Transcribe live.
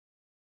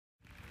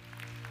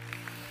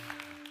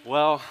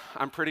Well,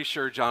 I'm pretty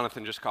sure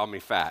Jonathan just called me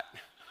fat.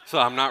 So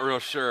I'm not real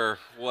sure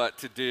what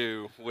to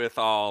do with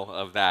all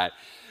of that.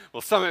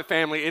 Well, Summit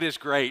family, it is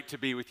great to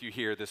be with you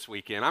here this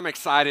weekend. I'm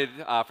excited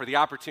for the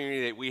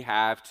opportunity that we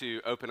have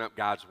to open up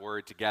God's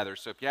Word together.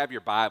 So if you have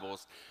your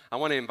Bibles, I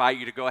want to invite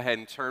you to go ahead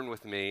and turn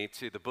with me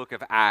to the book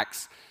of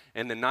Acts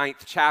in the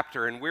 9th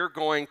chapter. And we're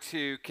going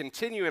to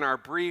continue in our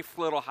brief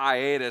little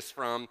hiatus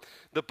from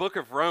the book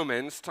of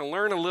Romans to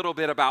learn a little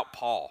bit about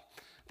Paul,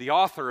 the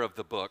author of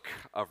the book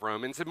of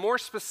Romans. And more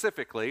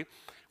specifically,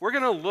 we're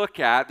going to look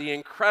at the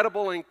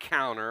incredible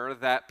encounter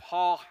that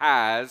Paul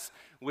has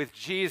with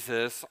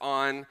Jesus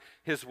on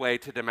his way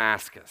to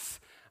Damascus.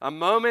 A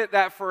moment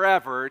that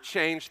forever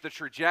changed the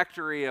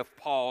trajectory of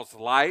Paul's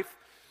life.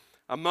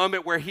 A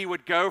moment where he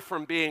would go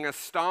from being a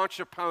staunch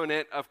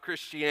opponent of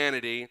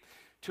Christianity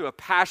to a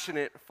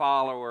passionate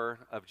follower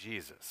of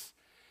Jesus.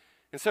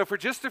 And so for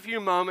just a few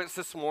moments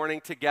this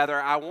morning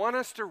together, I want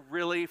us to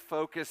really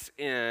focus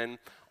in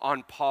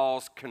on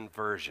Paul's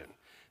conversion.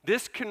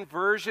 This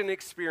conversion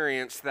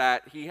experience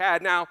that he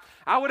had. Now,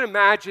 I would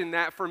imagine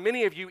that for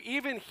many of you,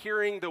 even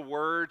hearing the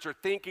words or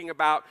thinking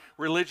about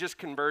religious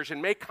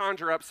conversion may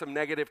conjure up some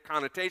negative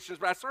connotations,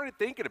 but I started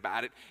thinking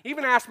about it,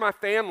 even asked my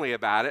family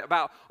about it,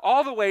 about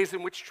all the ways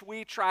in which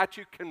we try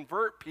to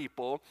convert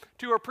people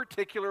to a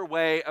particular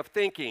way of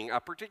thinking, a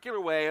particular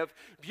way of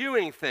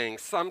viewing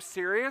things, some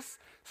serious,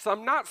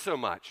 some not so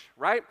much,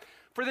 right?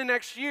 For the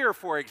next year,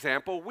 for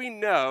example, we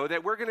know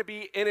that we're going to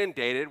be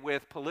inundated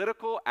with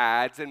political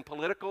ads and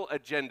political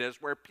agendas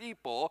where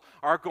people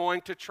are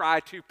going to try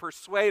to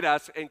persuade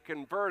us and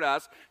convert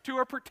us to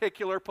a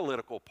particular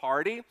political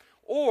party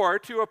or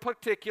to a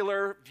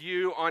particular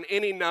view on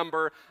any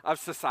number of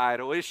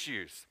societal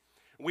issues.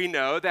 We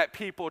know that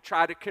people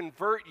try to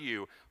convert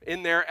you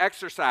in their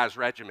exercise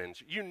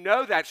regimens. You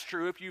know that's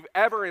true if you've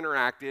ever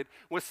interacted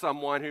with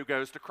someone who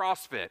goes to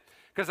CrossFit,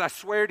 because I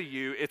swear to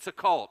you, it's a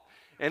cult.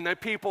 And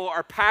that people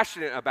are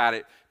passionate about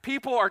it.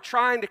 People are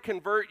trying to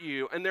convert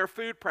you and their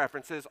food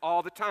preferences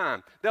all the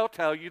time. They'll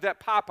tell you that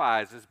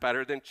Popeyes is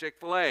better than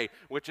Chick-fil-A,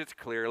 which it's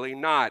clearly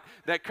not.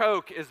 That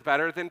Coke is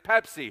better than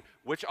Pepsi,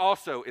 which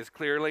also is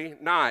clearly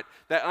not.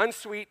 That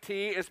unsweet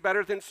tea is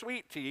better than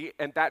sweet tea,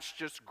 and that's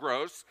just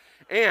gross.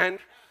 And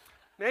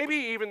maybe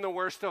even the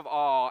worst of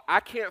all, I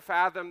can't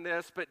fathom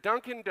this, but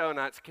Dunkin'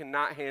 Donuts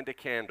cannot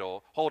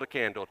hold a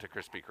candle to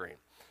Krispy Kreme.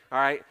 All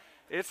right?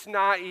 It's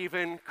not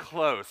even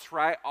close,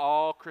 right?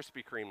 All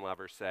Krispy Kreme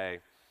lovers say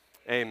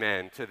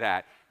amen to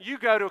that. You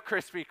go to a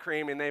Krispy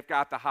Kreme and they've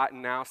got the hot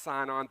and now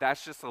sign on,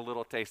 that's just a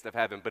little taste of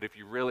heaven. But if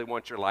you really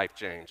want your life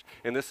changed,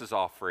 and this is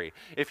all free,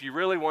 if you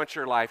really want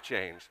your life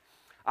changed,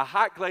 a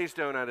hot glazed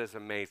donut is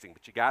amazing,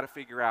 but you got to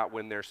figure out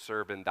when they're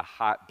serving the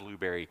hot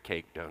blueberry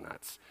cake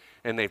donuts.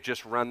 And they've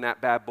just run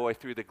that bad boy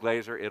through the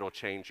glazer, it'll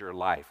change your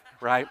life,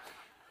 right?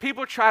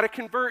 People try to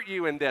convert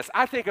you in this.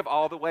 I think of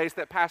all the ways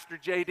that Pastor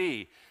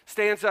JD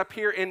stands up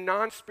here in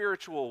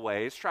non-spiritual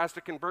ways, tries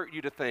to convert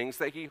you to things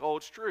that he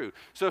holds true.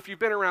 So if you've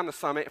been around the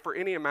summit for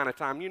any amount of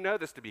time, you know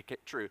this to be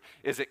true.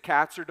 Is it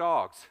cats or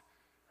dogs?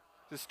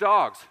 It's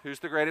dogs. Who's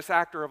the greatest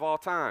actor of all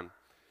time?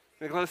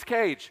 Nicolas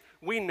Cage.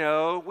 We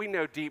know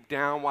deep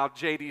down, while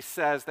JD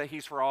says that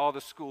he's for all the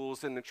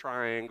schools in the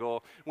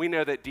triangle, we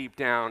know that deep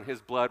down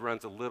his blood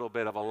runs a little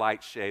bit of a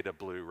light shade of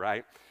blue,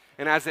 right?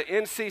 And as an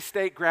NC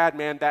State grad,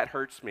 man, that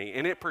hurts me.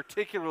 And it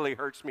particularly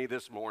hurts me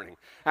this morning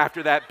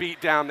after that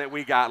beat down that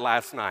we got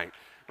last night,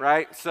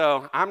 right?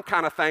 So I'm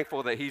kind of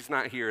thankful that he's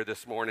not here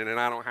this morning and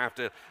I don't have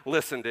to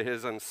listen to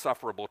his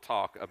insufferable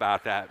talk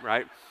about that,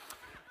 right?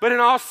 But in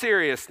all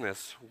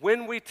seriousness,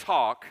 when we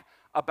talk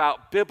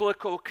about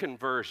biblical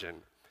conversion,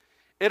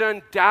 it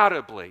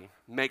undoubtedly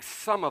makes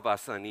some of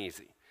us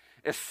uneasy,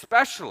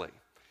 especially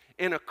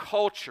in a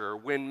culture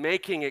when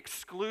making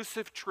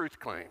exclusive truth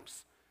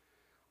claims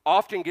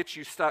often gets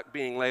you stuck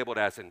being labeled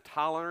as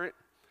intolerant,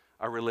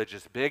 a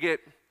religious bigot,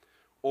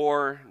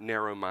 or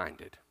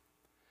narrow-minded.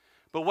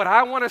 But what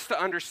I want us to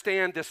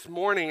understand this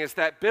morning is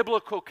that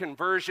biblical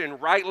conversion,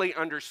 rightly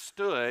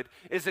understood,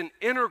 is an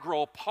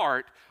integral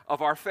part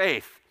of our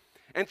faith.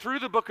 And through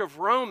the book of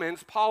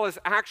Romans, Paul has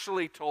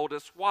actually told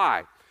us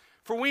why.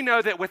 For we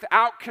know that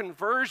without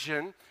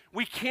conversion,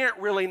 we can't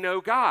really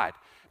know God,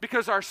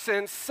 because our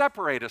sins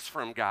separate us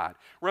from God.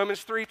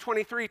 Romans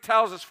 3:23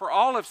 tells us, for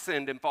all have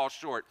sinned and fall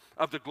short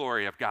of the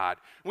glory of God.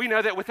 We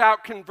know that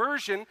without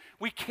conversion,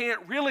 we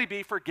can't really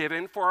be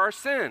forgiven for our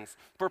sins.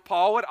 For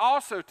Paul would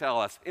also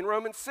tell us in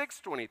Romans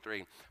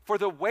 6:23, for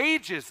the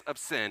wages of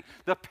sin,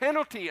 the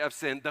penalty of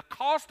sin, the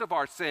cost of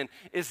our sin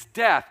is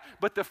death,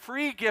 but the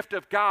free gift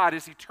of God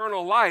is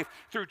eternal life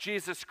through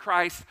Jesus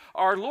Christ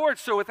our Lord.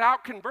 So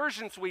without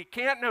conversions, we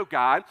can't know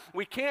God,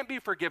 we can't be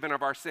forgiven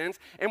of our sins,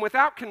 and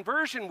without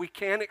conversion, we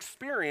can't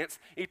experience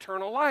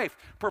eternal life.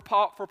 For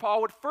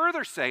Paul would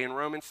further say in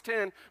Romans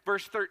 10,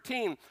 verse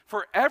 13,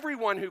 for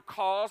everyone who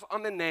calls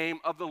on the name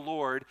of the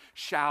Lord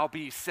shall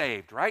be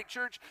saved. Right,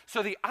 church?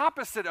 So the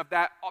opposite of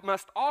that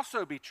must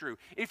also be true.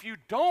 If you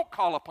don't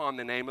call upon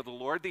the name of the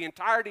Lord, the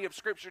entirety of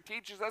Scripture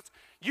teaches us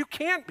you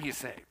can't be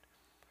saved.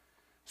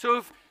 So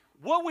if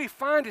what we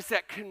find is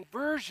that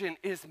conversion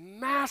is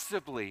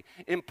massively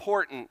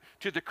important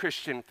to the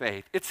Christian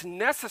faith. It's a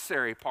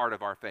necessary part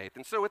of our faith.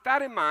 And so with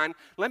that in mind,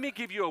 let me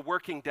give you a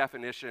working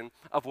definition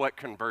of what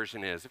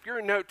conversion is. If you're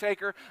a note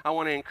taker, I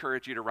want to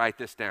encourage you to write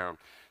this down.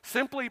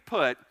 Simply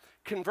put,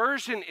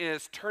 conversion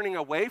is turning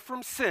away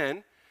from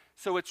sin.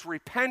 So it's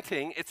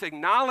repenting, it's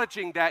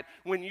acknowledging that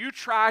when you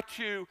try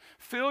to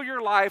fill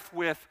your life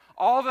with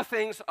all the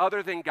things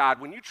other than God,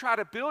 when you try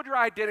to build your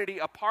identity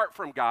apart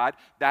from God,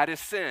 that is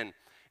sin.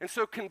 And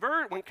so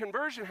when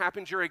conversion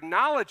happens, you're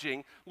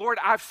acknowledging, Lord,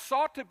 I've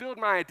sought to build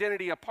my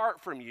identity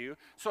apart from you,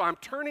 so I'm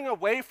turning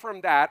away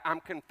from that, I'm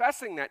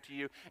confessing that to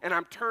you, and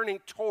I'm turning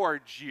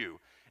towards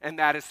you, and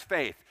that is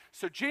faith.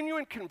 So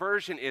genuine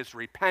conversion is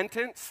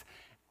repentance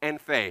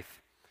and faith.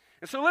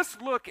 And so let's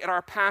look at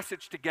our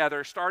passage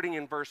together, starting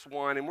in verse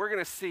 1, and we're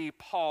going to see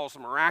Paul's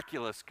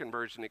miraculous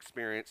conversion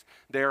experience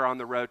there on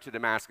the road to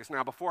Damascus.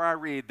 Now, before I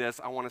read this,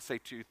 I want to say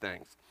two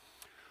things.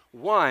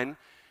 One,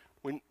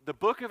 when the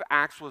book of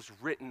Acts was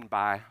written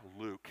by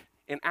Luke,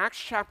 in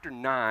Acts chapter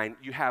 9,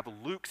 you have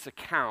Luke's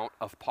account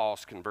of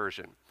Paul's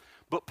conversion.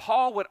 But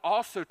Paul would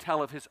also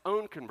tell of his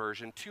own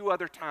conversion two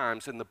other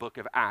times in the book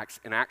of Acts,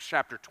 in Acts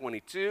chapter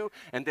 22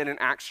 and then in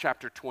Acts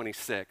chapter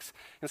 26.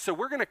 And so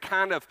we're going to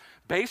kind of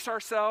base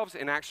ourselves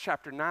in Acts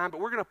chapter 9, but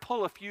we're going to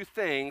pull a few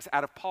things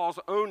out of Paul's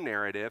own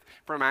narrative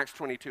from Acts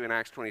 22 and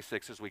Acts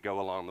 26 as we go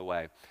along the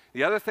way.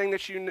 The other thing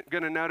that you're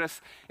going to notice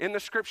in the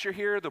scripture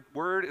here, the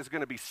word is going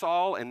to be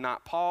Saul and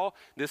not Paul.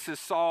 This is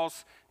Saul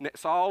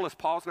is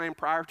Paul's name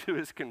prior to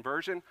his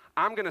conversion.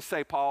 I'm going to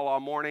say Paul all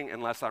morning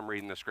unless I'm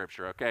reading the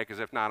scripture, okay? Because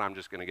if not, I'm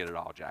just going to get it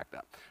all jacked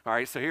up. All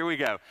right, so here we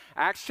go.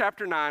 Acts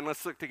chapter 9,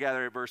 let's look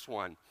together at verse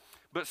 1.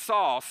 But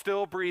Saul,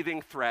 still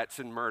breathing threats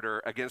and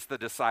murder against the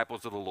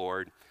disciples of the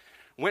Lord,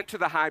 went to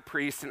the high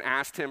priest and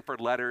asked him for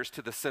letters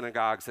to the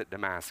synagogues at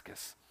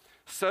Damascus,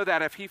 so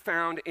that if he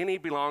found any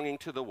belonging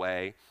to the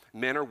way,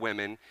 men or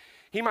women,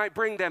 he might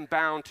bring them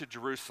bound to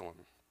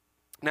Jerusalem.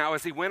 Now,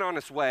 as he went on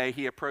his way,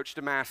 he approached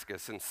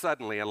Damascus, and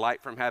suddenly a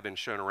light from heaven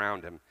shone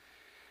around him.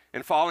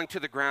 And falling to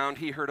the ground,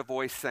 he heard a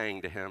voice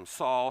saying to him,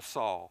 Saul,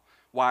 Saul,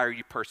 why are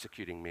you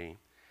persecuting me?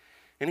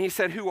 And he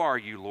said, Who are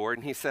you, Lord?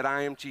 And he said,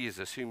 I am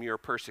Jesus, whom you are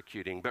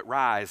persecuting. But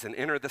rise and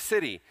enter the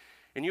city,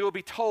 and you will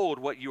be told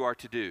what you are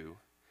to do.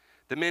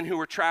 The men who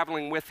were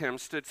traveling with him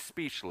stood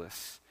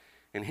speechless,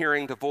 and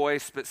hearing the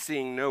voice, but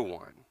seeing no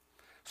one.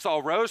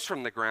 Saul rose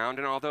from the ground,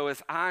 and although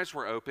his eyes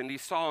were opened, he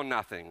saw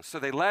nothing. So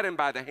they led him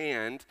by the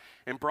hand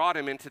and brought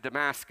him into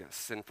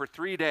Damascus. And for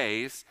 3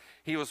 days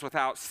he was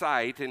without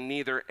sight, and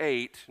neither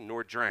ate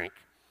nor drank.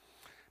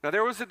 Now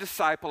there was a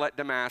disciple at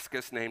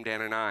Damascus named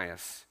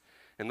Ananias.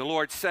 And the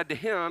Lord said to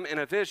him in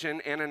a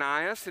vision,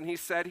 Ananias, and he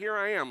said, Here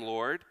I am,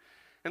 Lord.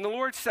 And the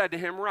Lord said to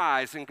him,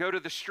 Rise and go to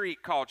the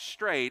street called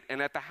Straight,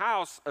 and at the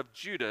house of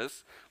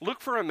Judas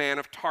look for a man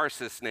of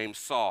Tarsus named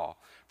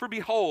Saul. For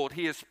behold,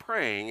 he is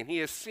praying, and he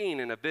has seen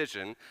in a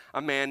vision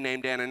a man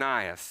named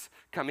Ananias.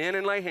 Come in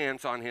and lay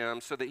hands on him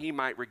so that he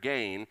might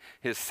regain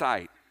his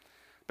sight.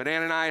 But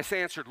Ananias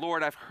answered,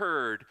 Lord, I've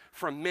heard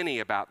from many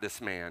about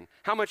this man,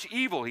 how much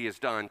evil he has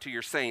done to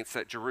your saints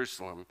at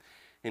Jerusalem.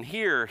 And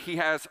here he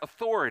has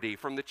authority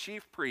from the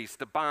chief priest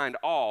to bind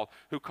all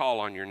who call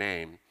on your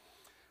name.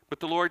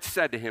 But the Lord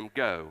said to him,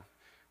 Go,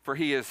 for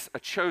he is a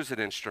chosen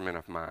instrument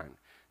of mine,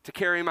 to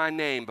carry my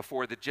name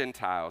before the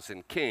Gentiles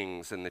and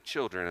kings and the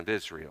children of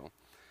Israel.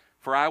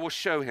 For I will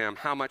show him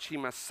how much he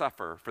must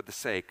suffer for the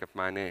sake of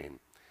my name.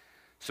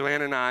 So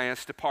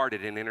Ananias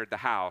departed and entered the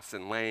house,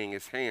 and laying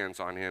his hands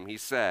on him, he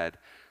said,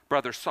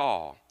 Brother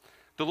Saul,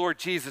 the Lord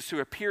Jesus, who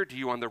appeared to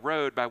you on the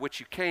road by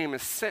which you came,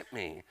 has sent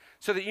me,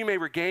 so that you may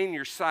regain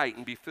your sight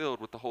and be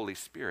filled with the Holy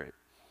Spirit.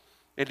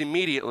 And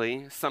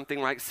immediately something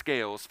like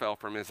scales fell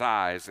from his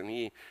eyes, and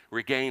he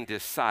regained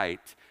his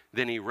sight.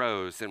 Then he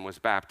rose and was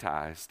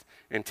baptized,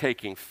 and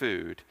taking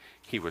food,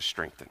 he was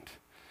strengthened.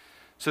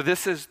 So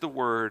this is the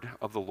word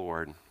of the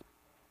Lord.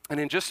 And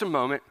in just a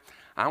moment,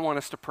 I want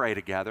us to pray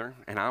together,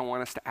 and I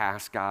want us to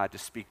ask God to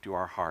speak to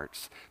our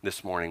hearts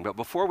this morning. But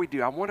before we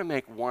do, I want to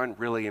make one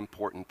really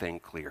important thing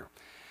clear.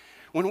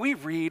 When we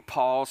read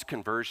Paul's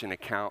conversion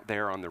account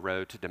there on the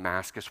road to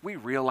Damascus, we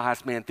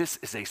realize, man, this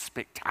is a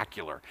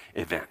spectacular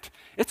event.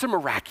 It's a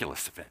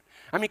miraculous event.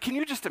 I mean, can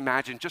you just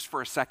imagine just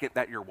for a second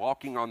that you're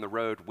walking on the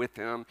road with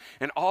him,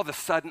 and all of a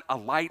sudden a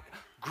light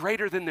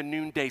greater than the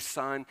noonday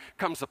sun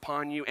comes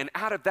upon you, and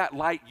out of that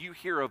light you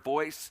hear a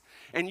voice,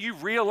 and you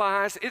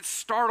realize, it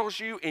startles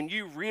you, and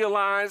you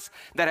realize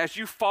that as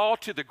you fall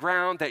to the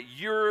ground that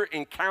you're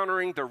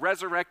encountering the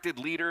resurrected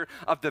leader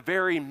of the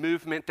very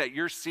movement that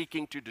you're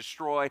seeking to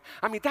destroy.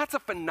 I mean, that's a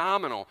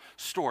phenomenal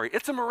story.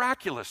 It's a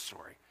miraculous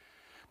story.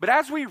 But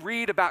as we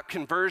read about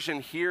conversion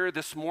here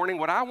this morning,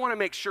 what I want to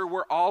make sure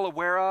we're all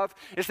aware of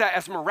is that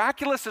as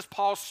miraculous as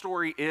Paul's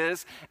story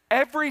is,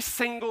 every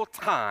single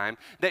time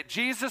that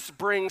Jesus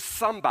brings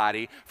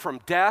somebody from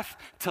death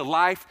to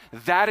life,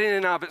 that in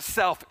and of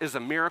itself is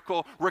a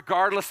miracle,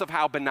 regardless of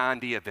how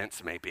benign the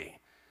events may be.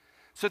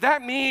 So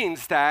that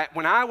means that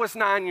when I was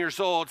 9 years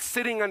old,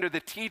 sitting under the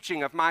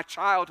teaching of my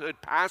childhood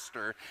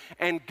pastor,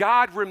 and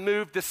God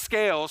removed the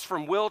scales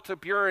from Will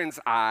Buren's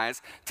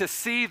eyes to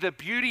see the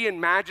beauty and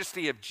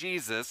majesty of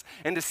Jesus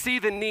and to see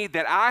the need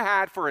that I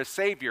had for a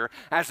Savior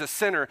as a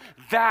sinner,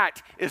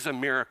 that is a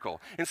miracle.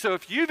 And so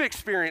if you've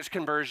experienced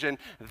conversion,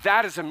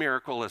 that is a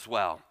miracle as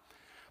well.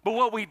 But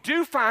what we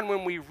do find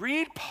when we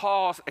read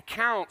Paul's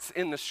accounts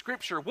in the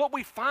scripture, what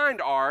we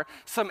find are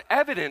some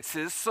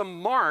evidences,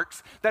 some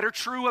marks that are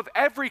true of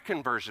every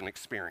conversion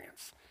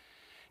experience.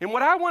 And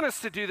what I want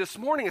us to do this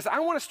morning is I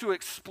want us to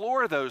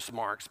explore those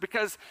marks,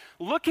 because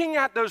looking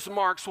at those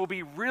marks will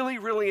be really,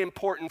 really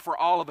important for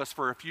all of us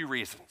for a few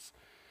reasons.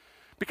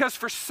 Because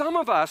for some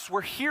of us, we're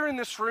here in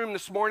this room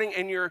this morning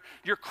and you're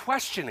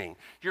questioning,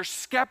 you're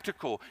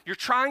skeptical, you're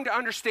trying to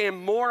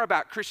understand more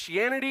about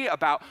Christianity,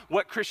 about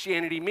what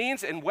Christianity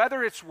means, and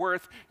whether it's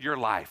worth your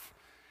life.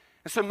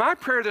 And so my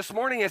prayer this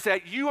morning is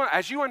that you,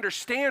 as you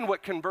understand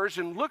what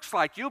conversion looks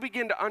like, you'll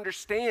begin to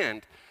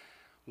understand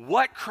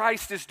what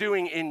Christ is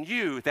doing in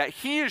you, that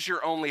He is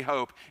your only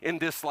hope in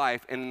this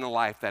life and in the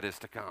life that is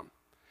to come.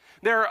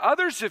 There are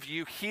others of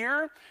you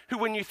here who,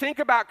 when you think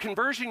about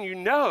conversion, you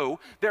know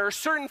there are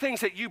certain things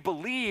that you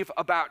believe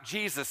about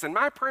Jesus. And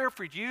my prayer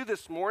for you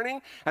this morning,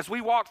 as we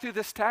walk through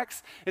this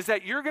text, is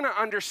that you're going to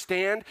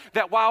understand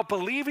that while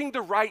believing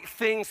the right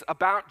things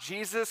about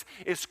Jesus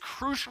is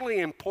crucially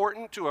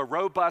important to a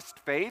robust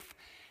faith,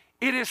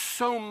 it is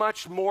so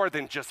much more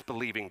than just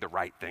believing the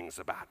right things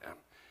about Him.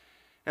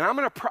 And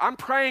I'm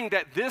praying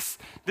that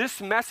this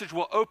message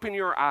will open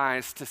your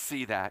eyes to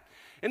see that.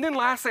 And then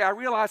lastly, I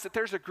realize that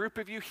there's a group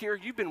of you here,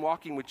 you've been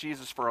walking with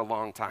Jesus for a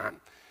long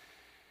time.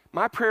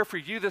 My prayer for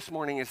you this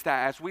morning is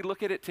that as we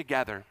look at it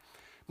together,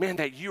 man,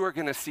 that you are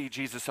going to see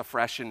Jesus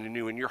afresh and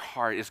anew, and your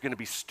heart is going to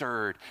be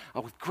stirred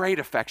with great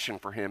affection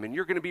for Him, and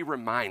you're going to be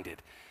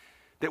reminded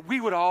that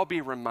we would all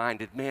be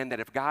reminded, man, that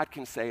if God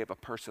can save a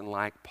person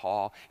like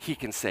Paul, He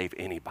can save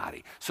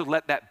anybody. So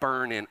let that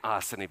burn in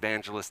us an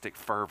evangelistic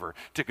fervor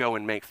to go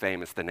and make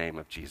famous the name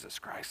of Jesus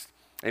Christ.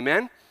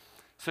 Amen?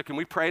 So can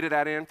we pray to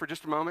that end for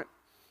just a moment?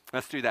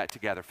 Let's do that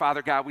together.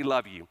 Father God, we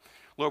love You.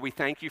 Lord, we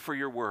thank You for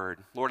Your word.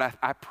 Lord,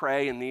 I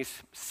pray in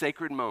these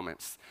sacred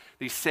moments,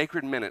 these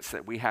sacred minutes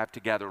that we have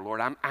together,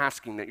 Lord, I'm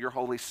asking that Your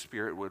Holy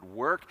Spirit would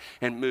work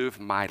and move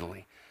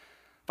mightily.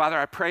 Father,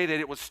 I pray that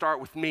it would start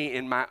with me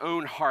in my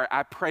own heart.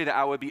 I pray that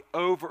I would be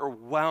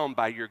overwhelmed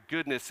by Your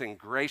goodness and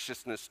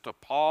graciousness to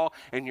Paul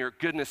and Your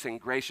goodness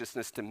and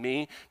graciousness to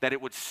me, that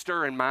it would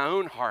stir in my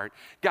own heart,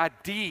 God,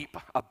 deep,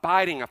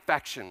 abiding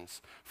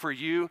affections for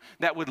You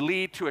that would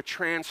lead to a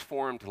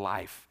transformed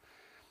life.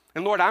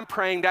 And Lord, I'm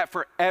praying that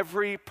for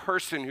every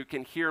person who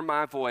can hear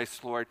my voice,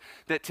 Lord,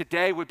 that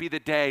today would be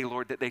the day,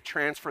 Lord, that they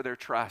transfer their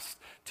trust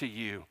to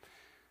You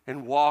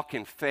and walk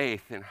in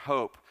faith and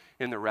hope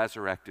in the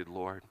resurrected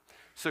Lord.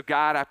 So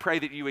God, I pray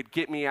that You would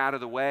get me out of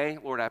the way.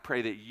 Lord, I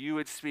pray that You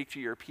would speak to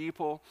Your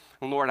people.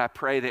 And Lord, I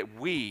pray that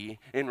we,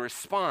 in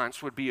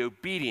response, would be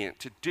obedient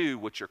to do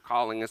what You're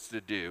calling us to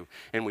do.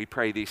 And we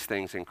pray these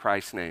things in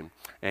Christ's name.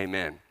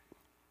 Amen.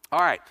 All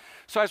right,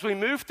 so as we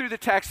move through the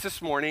text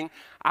this morning,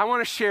 I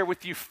want to share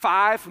with you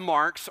 5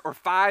 marks or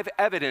 5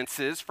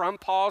 evidences from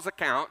Paul's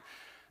account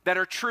that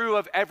are true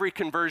of every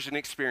conversion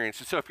experience.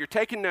 And so if you're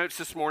taking notes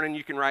this morning,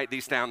 you can write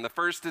these down. The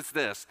first is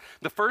this.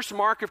 The first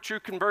mark of true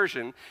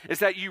conversion is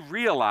that you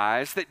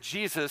realize that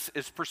Jesus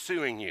is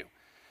pursuing you.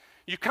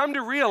 You come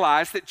to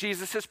realize that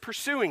Jesus is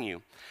pursuing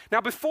you.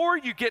 Now, before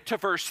you get to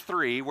verse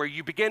 3, where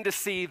you begin to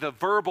see the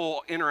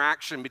verbal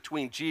interaction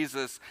between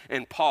Jesus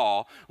and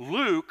Paul,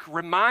 Luke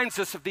reminds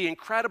us of the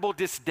incredible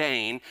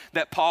disdain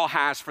that Paul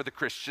has for the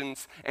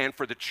Christians and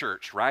for the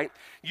church, right?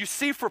 You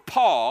see, for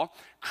Paul,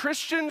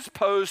 Christians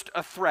posed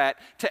a threat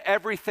to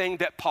everything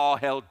that Paul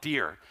held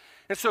dear.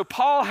 And so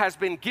Paul has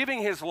been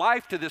giving his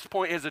life to this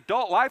point, his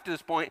adult life to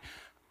this point,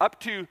 up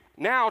to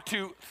now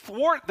to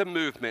thwart the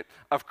movement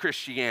of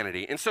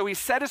Christianity. And so he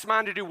set his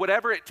mind to do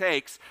whatever it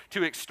takes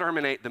to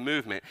exterminate the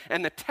movement.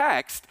 And the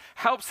text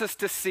helps us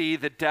to see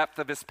the depth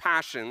of his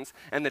passions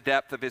and the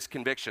depth of his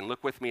conviction.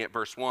 Look with me at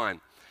verse 1.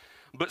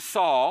 But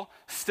Saul,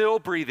 still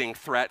breathing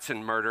threats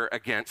and murder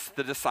against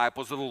the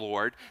disciples of the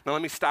Lord. Now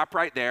let me stop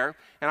right there,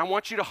 and I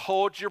want you to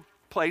hold your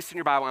place in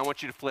your Bible. I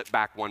want you to flip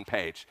back one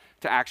page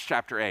to Acts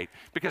chapter 8,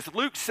 because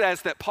Luke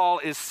says that Paul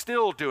is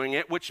still doing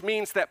it, which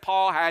means that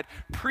Paul had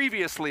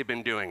previously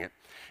been doing it.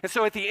 And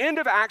so at the end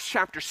of Acts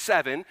chapter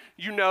 7,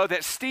 you know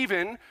that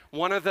Stephen,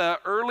 one of the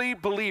early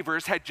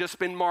believers, had just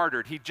been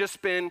martyred. He'd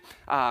just been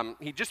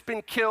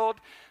killed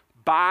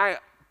by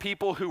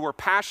people who were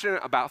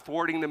passionate about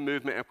thwarting the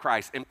movement of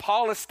Christ. And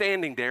Paul is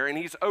standing there, and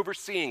he's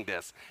overseeing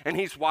this, and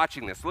he's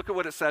watching this. Look at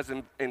what it says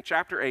in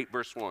chapter 8,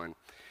 verse 1.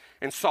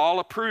 And Saul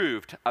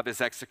approved of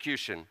his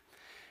execution.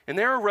 And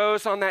there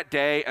arose on that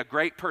day a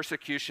great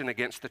persecution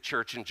against the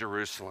church in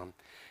Jerusalem.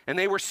 And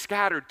they were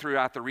scattered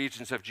throughout the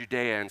regions of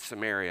Judea and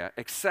Samaria,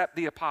 except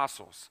the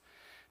apostles.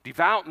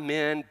 Devout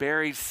men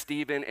buried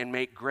Stephen and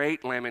made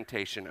great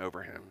lamentation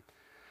over him.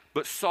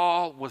 But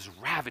Saul was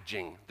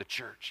ravaging the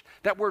church.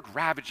 That word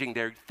ravaging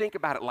there, think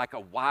about it like a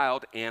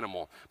wild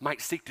animal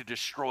might seek to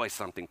destroy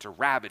something, to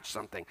ravage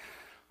something.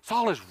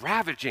 Saul is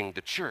ravaging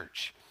the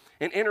church.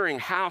 And entering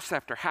house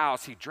after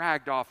house, he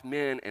dragged off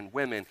men and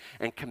women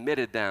and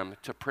committed them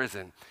to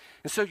prison.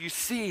 And so you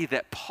see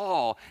that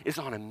Paul is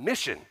on a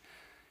mission.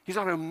 He's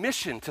on a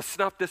mission to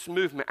snuff this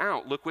movement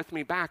out. Look with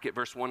me back at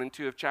verse 1 and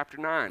 2 of chapter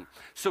 9.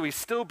 So he's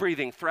still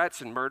breathing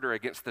threats and murder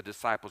against the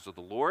disciples of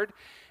the Lord.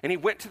 And he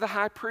went to the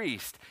high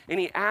priest and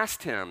he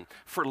asked him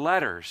for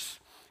letters.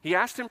 He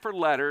asked him for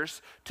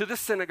letters to the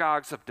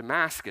synagogues of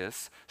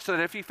Damascus so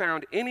that if he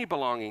found any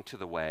belonging to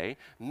the way,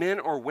 men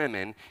or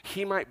women,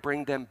 he might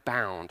bring them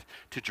bound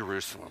to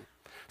Jerusalem.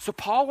 So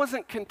Paul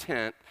wasn't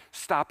content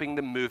stopping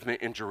the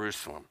movement in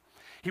Jerusalem.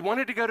 He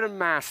wanted to go to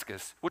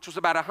Damascus, which was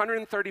about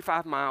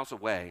 135 miles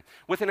away,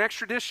 with an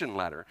extradition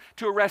letter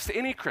to arrest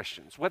any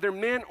Christians, whether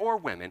men or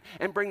women,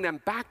 and bring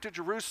them back to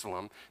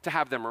Jerusalem to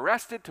have them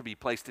arrested, to be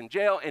placed in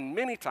jail, and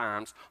many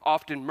times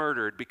often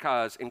murdered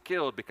and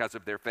killed because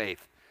of their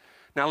faith.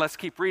 Now let's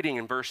keep reading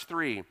in verse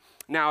 3.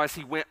 Now as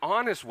he went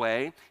on his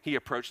way, he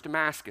approached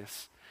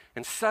Damascus,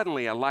 and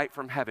suddenly a light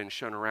from heaven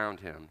shone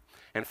around him.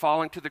 And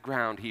falling to the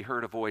ground, he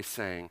heard a voice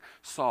saying,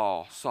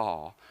 Saul,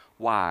 Saul,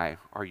 why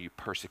are you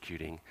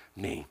persecuting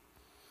me?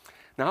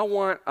 Now I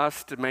want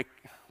us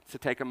to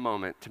take a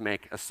moment to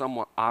make a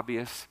somewhat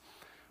obvious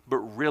but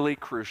really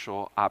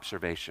crucial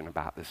observation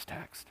about this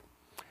text.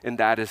 And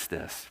that is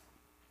this: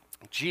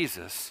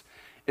 Jesus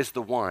is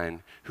the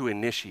one who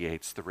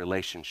initiates the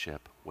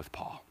relationship with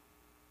Paul.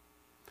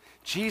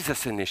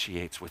 Jesus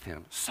initiates with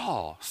him,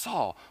 Saul,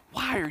 Saul,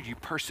 why are you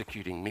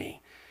persecuting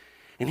me?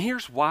 And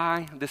here's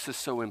why this is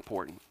so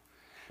important.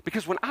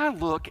 Because when I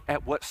look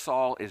at what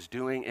Saul is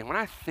doing and when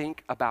I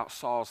think about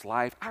Saul's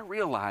life, I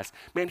realize,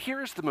 man,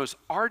 here is the most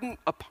ardent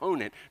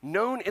opponent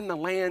known in the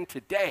land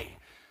today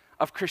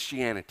of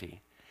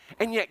Christianity.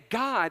 And yet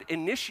God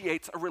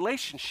initiates a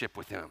relationship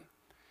with him.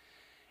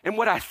 And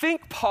what I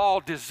think Paul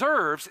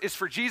deserves is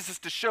for Jesus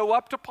to show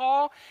up to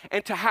Paul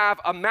and to have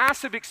a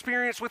massive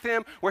experience with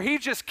him where he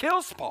just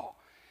kills Paul.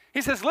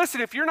 He says,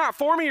 listen, if you're not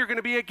for me, you're going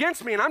to be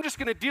against me, and I'm just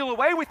going to deal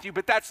away with you.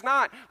 But that's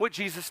not what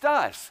Jesus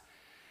does.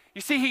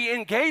 You see, he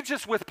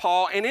engages with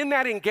Paul, and in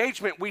that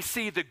engagement, we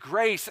see the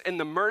grace and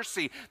the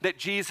mercy that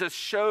Jesus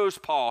shows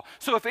Paul.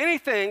 So if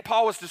anything,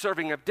 Paul was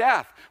deserving of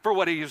death for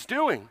what he was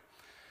doing.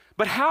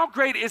 But how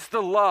great is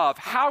the love,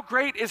 how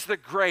great is the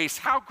grace,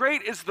 how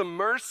great is the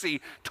mercy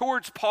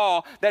towards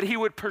Paul that he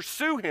would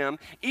pursue him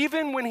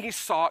even when he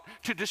sought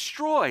to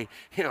destroy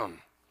him.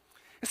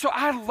 And so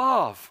I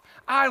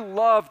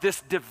love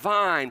this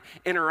divine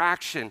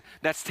interaction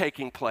that's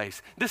taking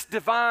place, this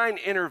divine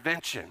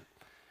intervention,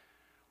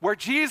 where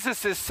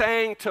Jesus is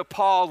saying to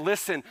Paul,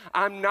 listen,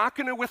 I'm not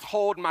going to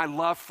withhold my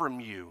love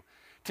from you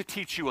to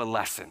teach you a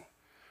lesson.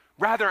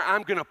 Rather,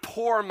 I'm going to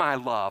pour my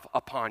love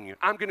upon you.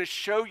 I'm going to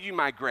show you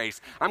my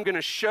grace. I'm going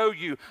to show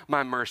you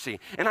my mercy.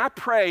 And I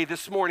pray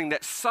this morning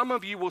that some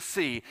of you will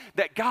see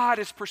that God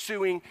is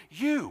pursuing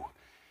you.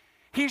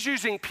 He's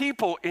using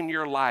people in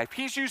your life.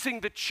 He's using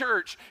the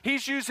church.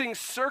 He's using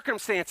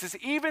circumstances,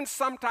 even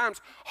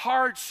sometimes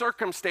hard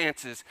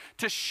circumstances,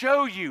 to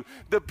show you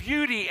the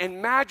beauty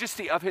and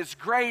majesty of his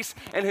grace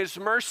and his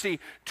mercy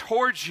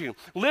towards you.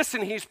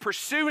 Listen, he's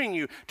pursuing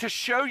you to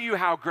show you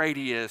how great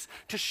he is,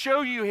 to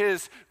show you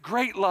his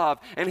great love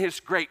and his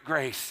great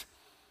grace.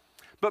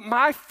 But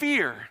my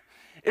fear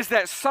is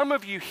that some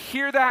of you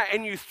hear that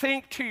and you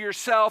think to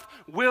yourself,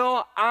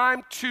 Will,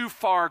 I'm too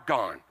far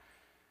gone.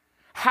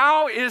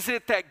 How is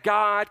it that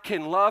God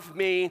can love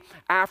me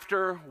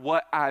after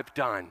what I've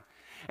done?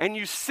 And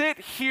you sit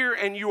here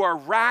and you are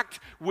racked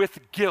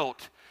with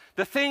guilt.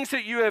 The things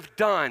that you have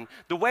done,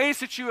 the ways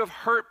that you have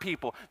hurt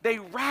people, they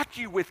rack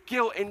you with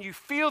guilt, and you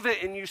feel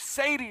that and you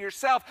say to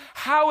yourself,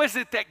 how is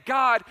it that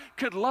God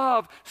could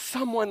love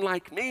someone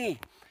like me?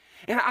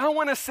 And I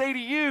want to say to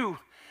you,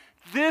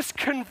 this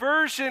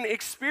conversion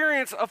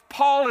experience of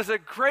Paul is a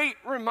great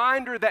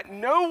reminder that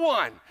no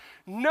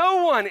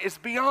one is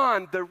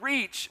beyond the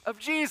reach of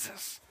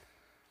Jesus.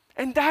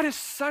 And that is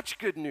such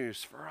good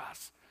news for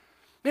us.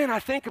 Man, I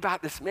think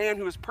about this man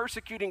who is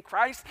persecuting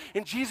Christ,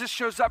 and Jesus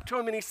shows up to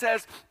him and he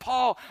says,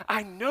 Paul,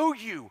 I know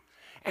you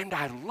and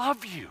I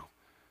love you.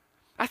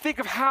 I think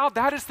of how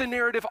that is the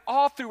narrative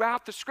all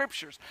throughout the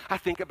scriptures. I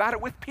think about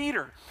it with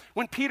Peter,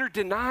 when Peter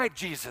denied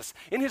Jesus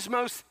in his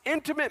most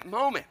intimate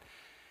moment.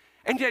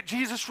 And yet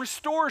Jesus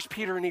restores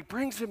Peter and he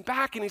brings him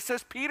back and he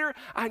says, Peter,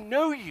 I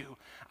know you.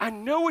 I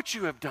know what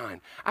you have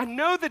done. I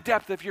know the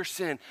depth of your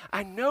sin.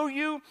 I know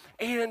you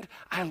and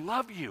I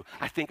love you.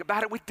 I think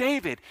about it with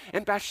David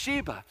and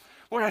Bathsheba.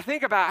 When I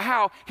think about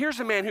how here's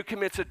a man who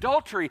commits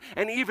adultery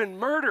and even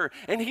murder,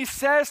 and he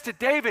says to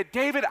David,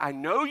 David, I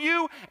know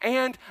you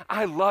and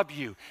I love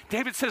you.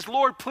 David says,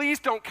 Lord, please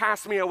don't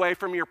cast me away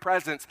from your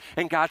presence.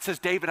 And God says,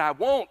 David, I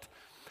won't.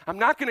 I'm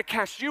not going to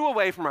cast you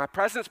away from my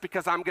presence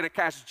because I'm going to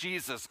cast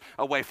Jesus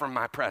away from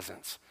my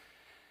presence.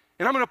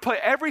 And I'm going to put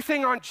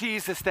everything on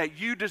Jesus that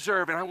you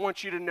deserve, and I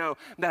want you to know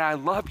that I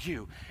love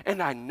you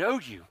and I know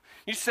you.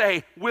 You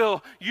say,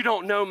 Will, you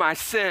don't know my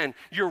sin.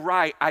 You're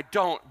right, I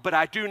don't, but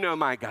I do know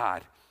my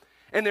God.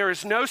 And there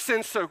is no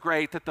sin so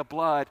great that the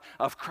blood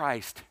of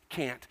Christ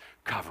can't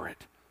cover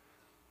it.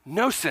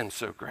 No sin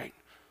so great.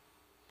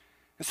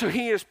 And so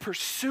he is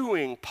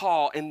pursuing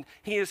Paul, and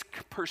he has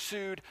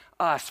pursued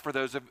us, for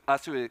those of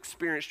us who have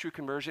experienced true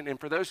conversion, and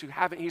for those who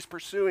haven't, he's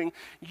pursuing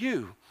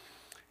you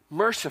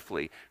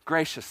mercifully,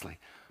 graciously.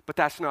 But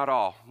that's not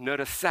all.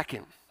 Note a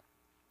second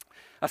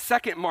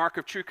mark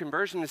of true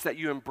conversion is that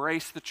you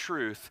embrace the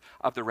truth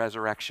of the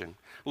resurrection.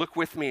 Look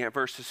with me at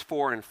verses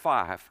 4 and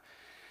 5.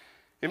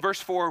 In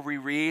verse 4, we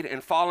read,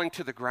 "And falling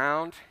to the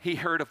ground, he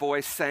heard a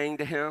voice saying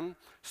to him,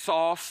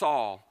 'Saul,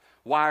 Saul,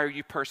 why are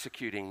you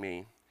persecuting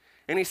me?'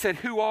 And he said,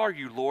 'Who are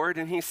you, Lord?'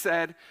 And he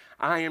said,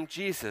 'I am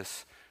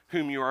Jesus,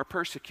 whom you are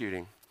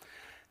persecuting.'"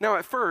 Now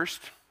at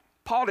first,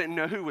 Paul didn't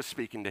know who was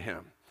speaking to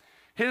him.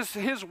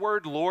 His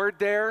word Lord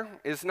there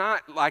is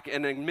not like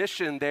an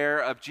admission there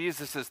of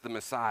Jesus as the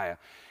Messiah.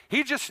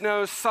 He just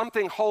knows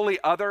something wholly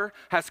other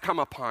has come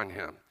upon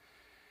him.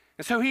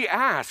 And so he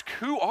asks,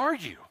 "Who are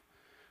you?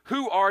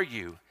 Who are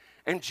you?"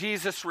 And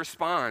Jesus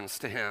responds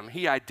to him.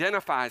 He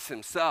identifies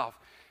himself.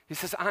 He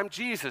says, "I'm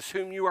Jesus,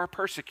 whom you are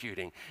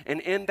persecuting."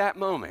 And in that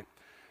moment,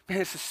 man,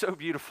 this is so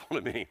beautiful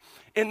to me.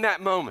 In that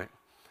moment,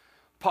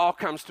 Paul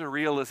comes to a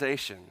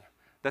realization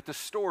that the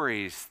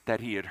stories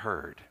that he had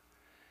heard,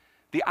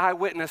 the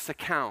eyewitness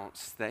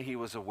accounts that he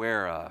was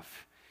aware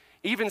of,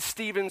 even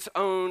Stephen's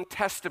own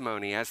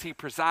testimony as he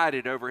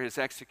presided over his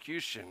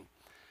execution,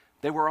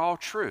 they were all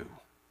true.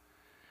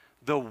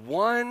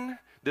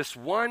 This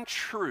one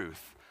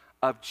truth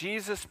of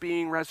Jesus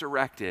being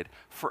resurrected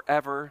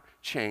forever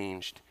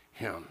changed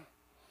him.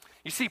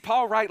 You see,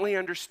 Paul rightly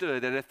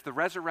understood that if the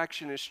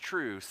resurrection is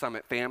true,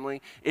 Summit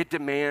family, it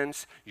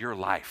demands your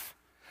life.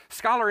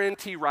 Scholar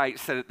N.T. Wright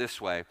said it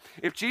this way: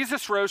 if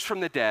Jesus rose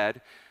from the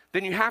dead,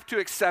 then you have to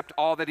accept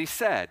all that he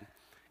said.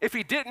 If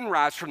he didn't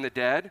rise from the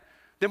dead,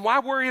 then why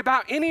worry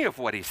about any of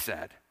what he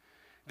said?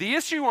 The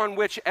issue on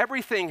which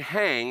everything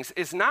hangs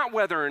is not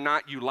whether or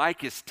not you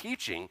like his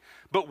teaching,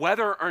 but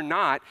whether or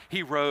not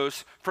he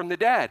rose from the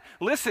dead.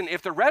 Listen,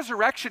 if the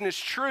resurrection is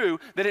true,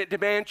 then it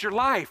demands your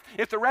life.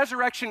 If the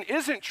resurrection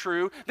isn't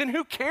true, then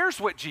who cares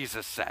what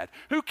Jesus said?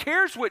 Who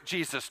cares what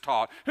Jesus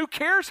taught? Who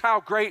cares how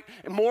great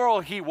and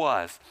moral he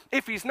was?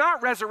 If he's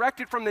not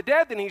resurrected from the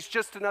dead, then he's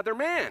just another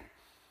man.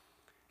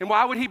 And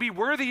why would he be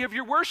worthy of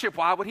your worship?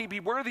 Why would he be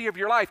worthy of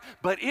your life?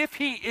 But if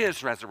he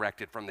is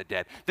resurrected from the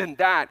dead, then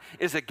that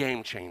is a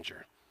game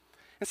changer.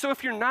 And so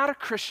if you're not a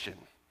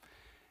Christian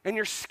and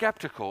you're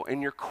skeptical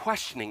and you're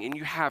questioning and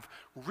you have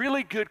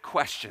really good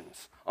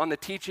questions on the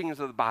teachings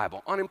of the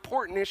Bible, on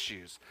important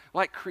issues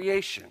like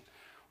creation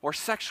or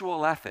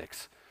sexual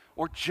ethics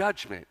or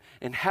judgment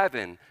and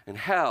heaven and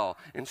hell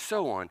and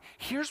so on,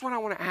 here's what I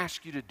want to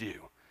ask you to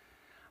do.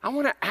 I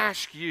want to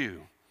ask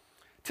you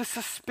to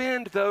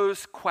suspend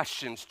those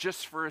questions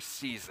just for a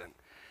season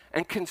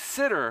and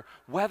consider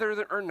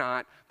whether or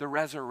not the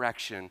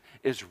resurrection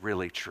is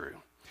really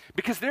true.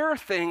 Because there are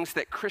things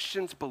that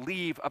Christians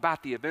believe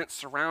about the events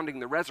surrounding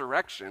the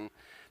resurrection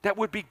that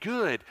would be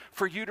good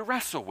for you to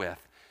wrestle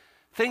with.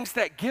 Things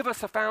that give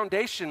us a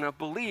foundation of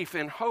belief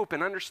and hope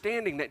and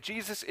understanding that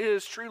Jesus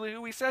is truly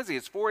who he says he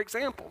is. For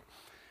example,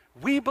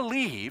 we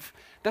believe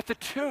that the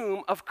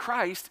tomb of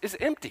Christ is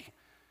empty.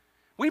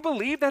 We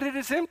believe that it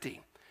is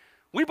empty.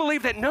 We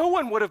believe that no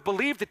one would have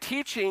believed the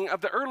teaching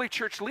of the early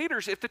church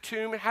leaders if the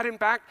tomb had in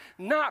fact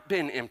not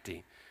been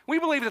empty. We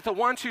believe that the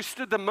ones who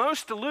stood the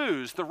most to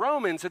lose, the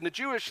Romans and the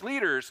Jewish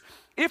leaders,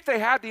 if they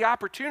had the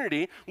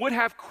opportunity, would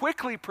have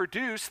quickly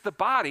produced the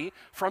body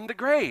from the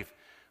grave.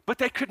 But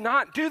they could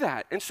not do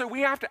that. And so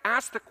we have to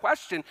ask the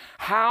question,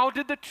 how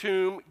did the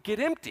tomb get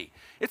empty?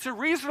 It's a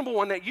reasonable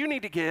one that you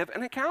need to give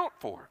an account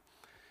for.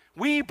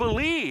 We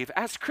believe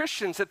as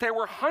Christians that there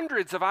were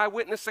hundreds of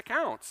eyewitness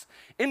accounts.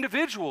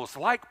 Individuals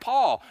like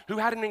Paul who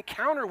had an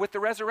encounter with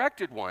the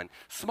resurrected one.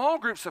 Small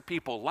groups of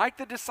people like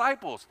the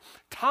disciples.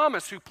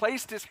 Thomas who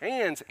placed his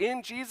hands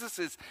in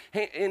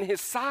in his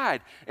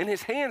side and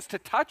his hands to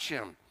touch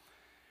him.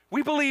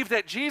 We believe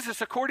that Jesus,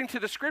 according to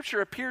the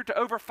scripture, appeared to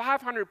over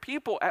 500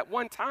 people at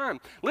one time.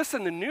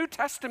 Listen, the New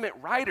Testament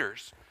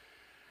writers,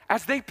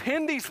 as they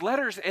penned these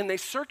letters and they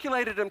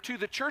circulated them to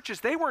the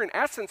churches, they were in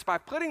essence, by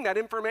putting that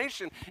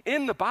information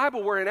in the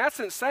Bible, were in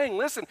essence saying,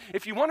 listen,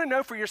 if you want to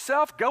know for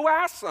yourself, go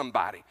ask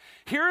somebody.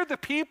 Here are the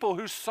people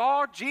who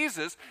saw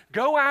Jesus.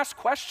 Go ask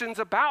questions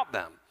about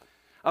them,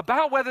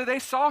 about whether they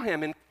saw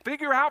him, and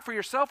figure out for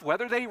yourself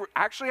whether they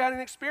actually had an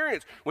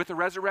experience with the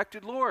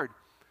resurrected Lord.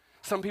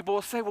 Some people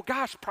will say, well,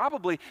 gosh,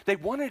 probably they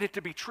wanted it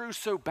to be true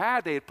so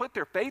bad. They had put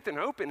their faith and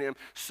hope in him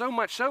so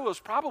much so it was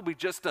probably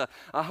just a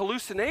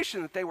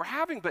hallucination that they were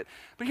having. But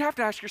you have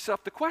to ask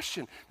yourself the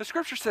question. The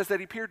scripture says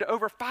that he appeared to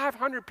over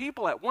 500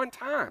 people at one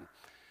time.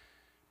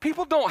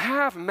 People don't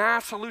have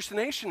mass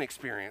hallucination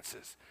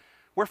experiences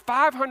where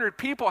 500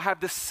 people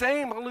have the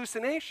same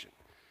hallucination.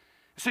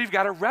 So you've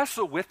got to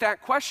wrestle with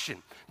that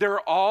question. There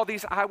are all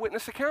these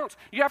eyewitness accounts.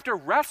 You have to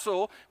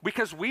wrestle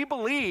because we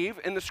believe,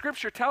 and the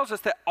scripture tells us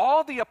that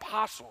all the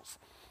apostles,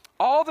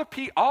 All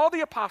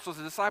the apostles,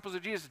 the disciples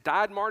of Jesus,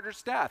 died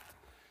martyrs' death.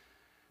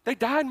 They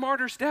died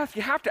martyrs' death.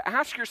 You have to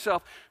ask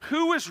yourself,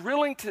 who is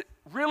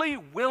really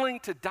willing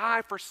to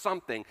die for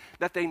something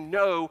that they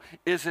know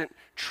isn't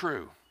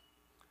true?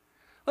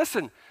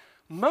 Listen,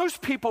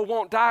 most people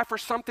won't die for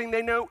something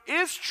they know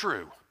is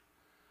true.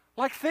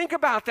 Like, think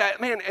about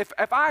that. Man, if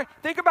I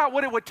think about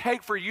what it would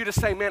take for you to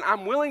say, man,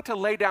 I'm willing to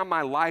lay down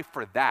my life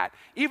for that,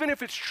 even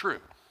if it's true.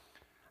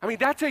 I mean,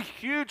 that's a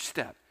huge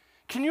step.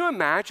 Can you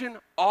imagine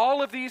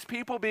all of these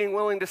people being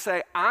willing to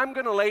say, I'm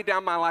going to lay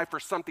down my life for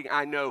something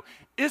I know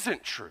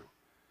isn't true?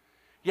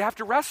 You have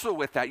to wrestle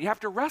with that. You have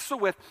to wrestle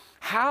with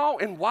how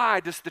and why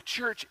does the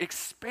church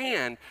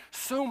expand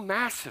so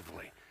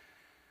massively?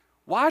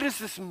 Why does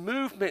this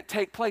movement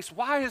take place?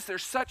 Why is there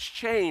such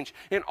change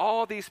in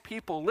all these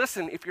people?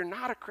 Listen, if you're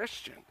not a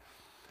Christian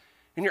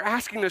and you're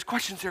asking those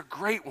questions, they're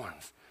great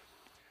ones.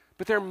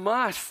 But there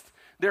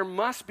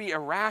must be a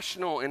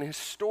rational and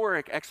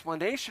historic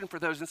explanation for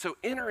those. And so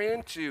enter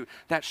into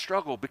that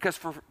struggle, because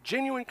for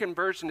genuine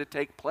conversion to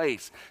take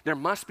place, there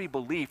must be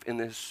belief in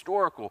the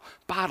historical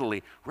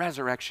bodily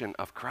resurrection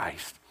of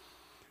Christ.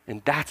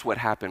 And that's what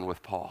happened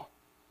with Paul.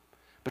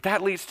 But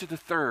that leads to the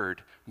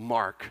third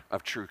mark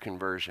of true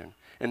conversion,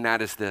 and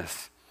that is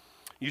this: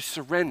 you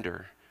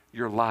surrender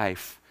your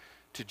life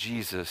to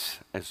Jesus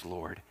as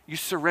Lord. You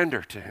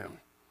surrender to him.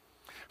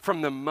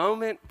 From the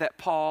moment that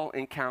Paul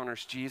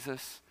encounters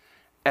Jesus,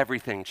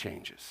 everything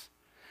changes.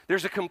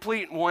 There's a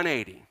complete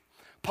 180.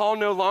 Paul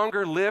no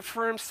longer lived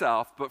for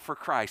himself, but for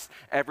Christ.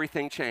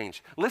 Everything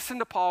changed. Listen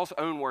to Paul's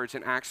own words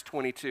in Acts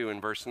 22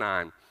 and verse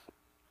 9.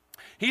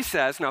 He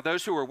says, now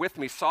those who were with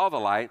me saw the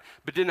light,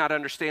 but did not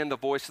understand the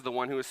voice of the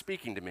one who was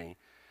speaking to me.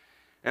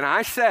 And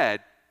I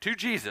said to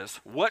Jesus,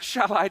 what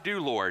shall I do,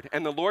 Lord?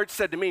 And the Lord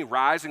said to me,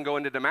 rise and go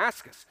into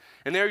Damascus,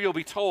 and there you'll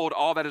be told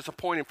all that is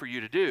appointed for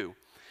you to do.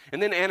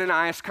 And then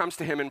Ananias comes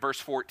to him in verse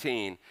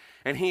 14,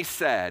 and he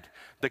said,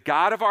 the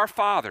God of our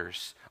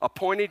fathers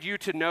appointed you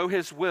to know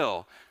his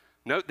will.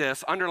 Note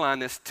this, underline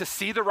this, to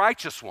see the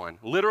righteous one,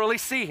 literally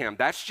see him,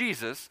 that's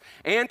Jesus,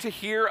 and to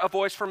hear a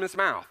voice from his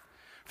mouth.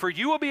 For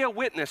you will be a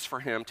witness for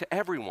him to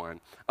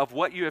everyone of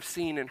what you have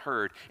seen and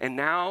heard. And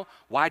now,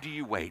 why do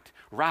you wait?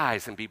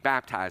 Rise and be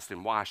baptized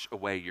and wash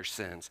away your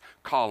sins,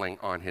 calling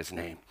on his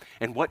name.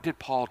 And what did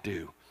Paul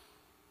do?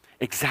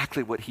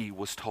 Exactly what he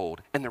was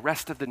told. And the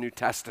rest of the New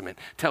Testament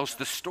tells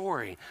the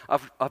story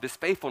of his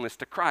faithfulness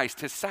to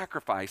Christ, his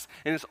sacrifice,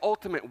 and his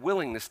ultimate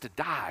willingness to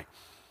die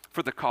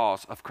for the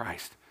cause of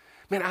Christ.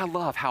 Man, I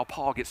love how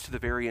Paul gets to the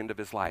very end of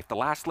his life. The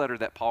last letter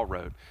that Paul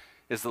wrote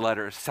is the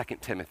letter of 2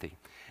 Timothy.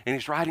 And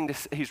he's writing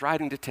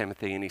to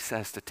Timothy, and he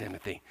says to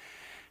Timothy,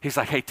 he's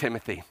like, hey,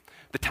 Timothy,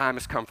 the time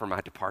has come for my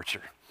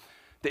departure.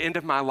 The end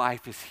of my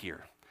life is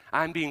here.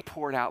 I'm being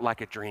poured out like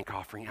a drink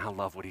offering. I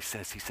love what he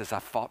says. He says, I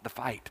fought the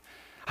fight.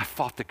 I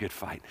fought the good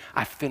fight.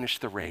 I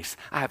finished the race.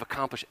 I have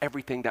accomplished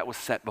everything that was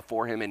set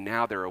before him, and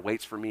now there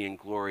awaits for me in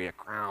glory a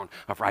crown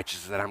of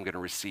righteousness that I'm going to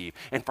receive.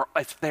 And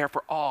it's there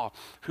for all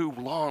who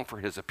long for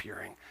his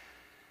appearing.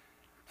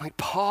 Like,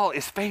 Paul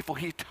is faithful.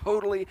 He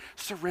totally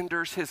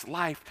surrenders his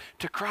life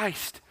to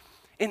Christ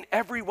in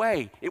every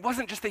way. It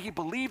wasn't just that he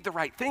believed the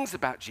right things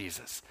about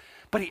Jesus,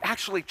 but he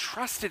actually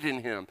trusted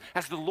in him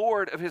as the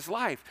Lord of his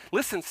life.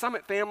 Listen,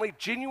 Summit family,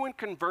 genuine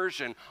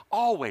conversion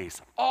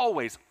always,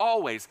 always,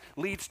 always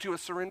leads to a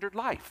surrendered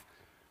life.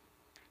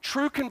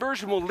 True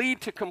conversion will lead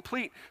to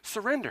complete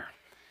surrender.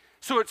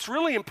 So it's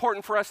really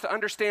important for us to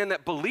understand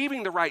that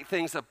believing the right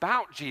things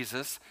about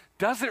Jesus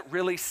doesn't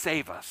really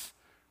save us.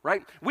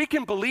 Right? We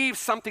can believe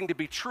something to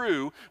be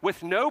true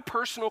with no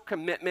personal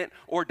commitment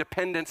or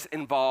dependence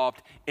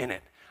involved in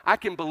it. I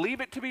can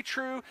believe it to be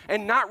true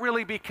and not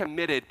really be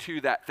committed to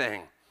that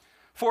thing.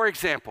 For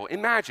example,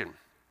 imagine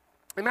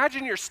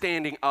you're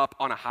standing up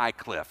on a high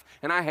cliff.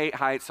 And I hate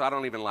heights, so I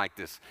don't even like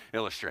this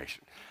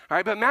illustration. All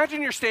right, but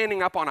imagine you're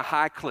standing up on a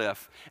high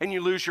cliff and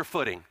you lose your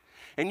footing.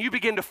 And you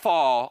begin to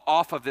fall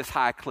off of this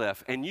high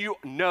cliff, and you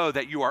know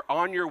that you are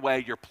on your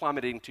way, you're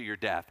plummeting to your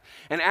death.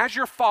 And as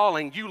you're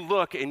falling, you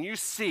look and you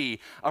see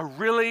a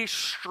really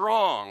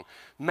strong,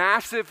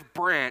 massive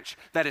branch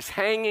that is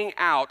hanging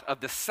out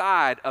of the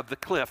side of the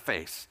cliff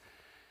face.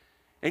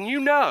 And you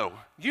know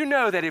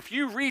that if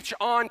you reach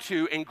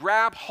onto and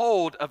grab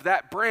hold of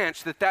that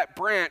branch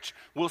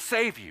will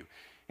save you.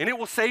 And it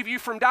will save you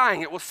from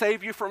dying, it will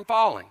save you from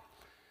falling.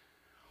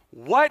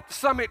 What,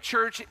 Summit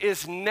Church,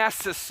 is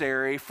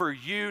necessary for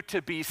you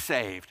to be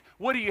saved?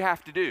 What do you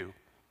have to do?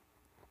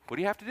 What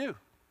do you have to do?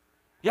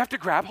 You have to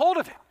grab hold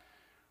of it,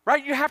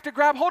 right? You have to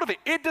grab hold of it.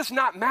 It does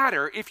not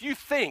matter if you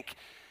think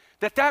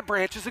that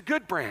branch is a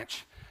good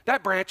branch.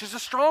 That branch is a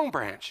strong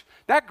branch.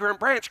 That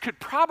branch could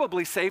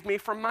probably save me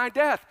from my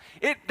death.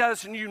 It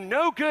does you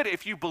no good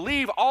if you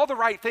believe all the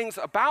right things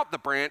about the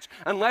branch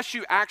unless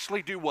you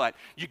actually do what?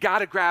 You got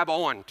to grab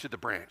on to the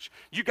branch.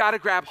 You got to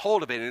grab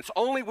hold of it. And it's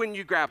only when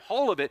you grab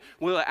hold of it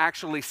will it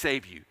actually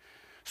save you.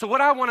 So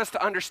what I want us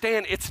to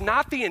understand, it's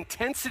not the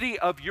intensity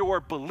of your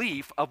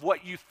belief of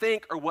what you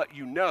think or what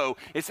you know.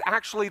 It's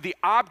actually the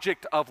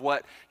object of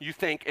what you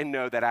think and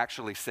know that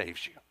actually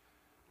saves you.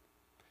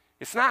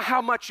 It's not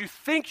how much you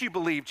think you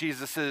believe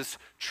Jesus is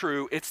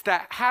true. It's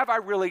that, have I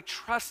really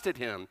trusted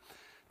him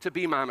to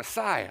be my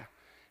Messiah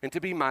and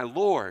to be my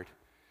Lord?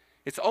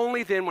 It's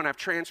only then when I've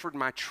transferred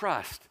my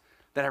trust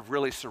that I've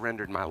really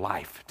surrendered my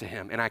life to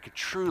him and I could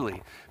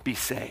truly be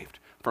saved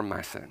from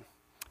my sin.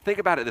 Think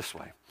about it this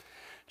way.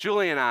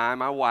 Julie and I,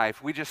 my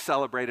wife, we just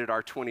celebrated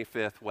our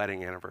 25th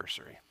wedding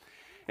anniversary.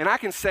 And I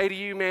can say to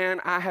you,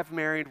 man, I have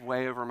married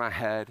way over my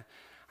head.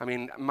 I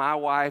mean, my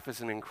wife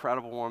is an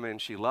incredible woman.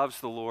 She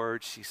loves the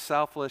Lord. She's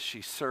selfless.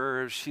 She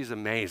serves. She's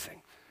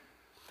amazing.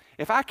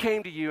 If I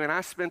came to you and I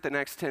spent the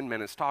next 10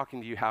 minutes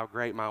talking to you how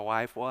great my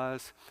wife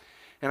was,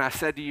 and I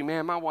said to you,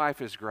 man, my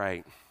wife is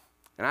great,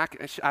 and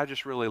I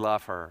just really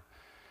love her,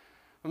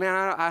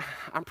 man,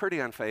 I'm pretty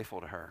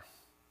unfaithful to her.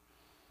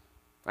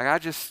 Like I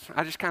just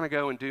kind of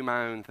go and do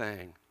my own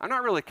thing. I'm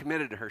not really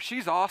committed to her.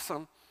 She's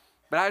awesome,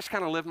 but I just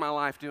kind of live my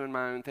life doing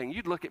my own thing.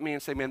 You'd look at me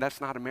and say, man, that's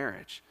not a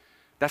marriage.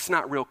 That's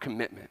not real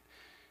commitment.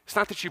 It's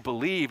not that you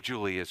believe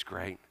Julie is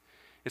great.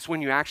 It's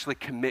when you actually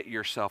commit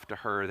yourself to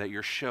her that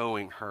you're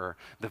showing her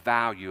the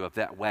value of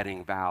that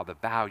wedding vow, the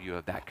value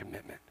of that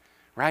commitment,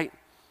 right?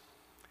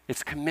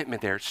 It's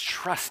commitment there. It's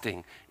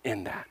trusting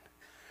in that.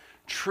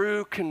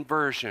 True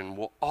conversion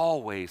will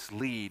always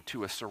lead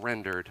to a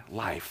surrendered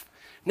life.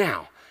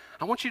 Now,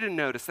 I want you to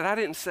notice that I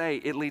didn't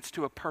say it leads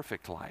to a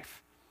perfect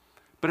life,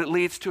 but it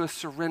leads to a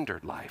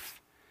surrendered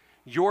life.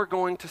 You're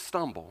going to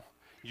stumble.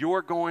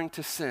 You're going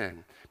to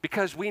sin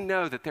because we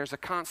know that there's a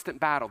constant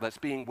battle that's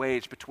being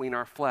waged between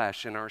our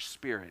flesh and our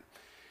spirit.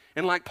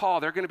 And like Paul,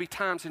 there are going to be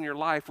times in your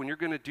life when you're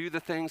going to do the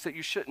things that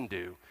you shouldn't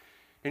do,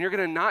 and you're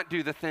going to not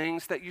do the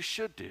things that you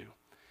should do.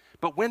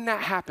 But when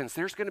that happens,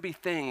 there's going to be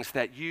things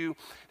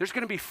there's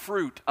going to be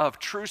fruit of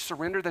true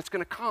surrender that's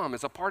going to come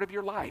as a part of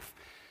your life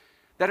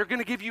that are going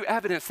to give you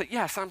evidence that,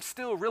 yes, I'm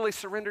still really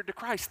surrendered to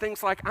Christ.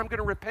 Things like I'm going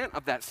to repent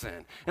of that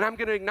sin, and I'm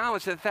going to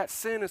acknowledge that that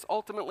sin is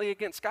ultimately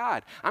against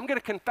God. I'm going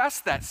to confess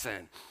that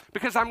sin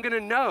because I'm going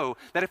to know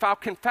that if I'll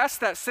confess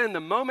that sin,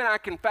 the moment I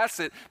confess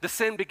it, the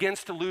sin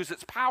begins to lose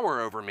its power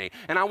over me,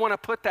 and I want to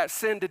put that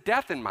sin to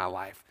death in my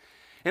life.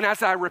 And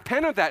as I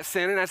repent of that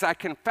sin and as I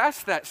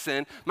confess that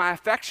sin, my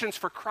affections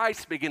for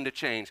Christ begin to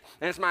change.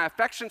 And as my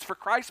affections for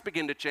Christ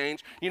begin to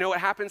change, you know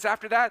what happens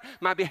after that?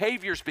 My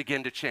behaviors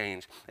begin to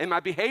change. And my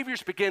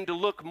behaviors begin to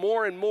look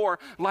more and more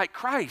like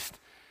Christ.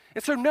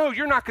 And so, no,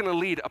 you're not going to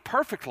lead a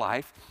perfect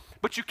life,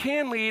 but you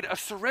can lead a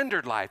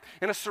surrendered life.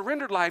 And a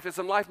surrendered life is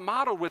a life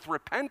modeled with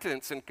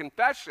repentance and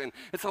confession.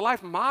 It's a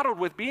life modeled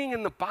with being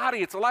in the body.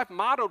 It's a life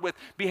modeled with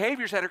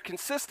behaviors that are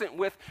consistent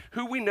with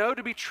who we know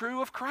to be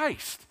true of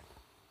Christ.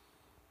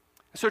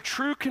 So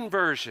true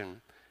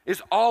conversion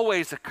is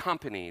always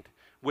accompanied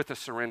with a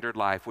surrendered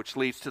life, which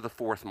leads to the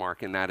fourth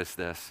mark, and that is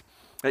this,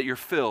 that you're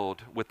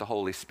filled with the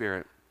Holy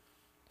Spirit.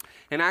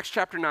 In Acts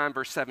chapter 9,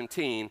 verse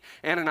 17,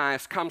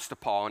 Ananias comes to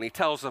Paul and he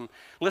tells him,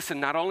 listen,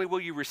 not only will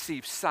you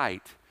receive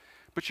sight,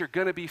 but you're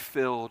going to be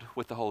filled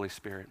with the Holy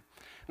Spirit.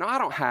 Now, I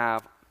don't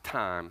have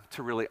time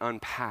to really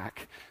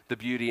unpack the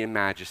beauty and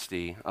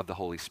majesty of the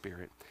Holy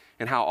Spirit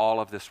and how all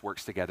of this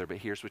works together, but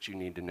here's what you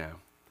need to know.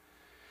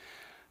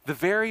 The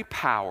very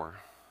power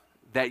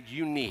that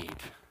you need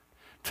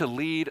to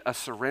lead a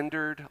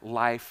surrendered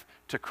life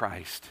to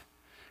Christ,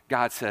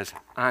 God says,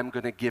 I'm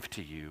going to give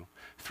to you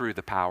through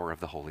the power of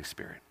the Holy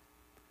Spirit.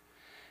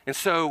 And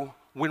so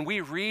when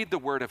we read the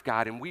Word of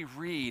God and we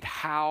read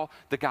how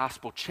the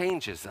gospel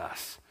changes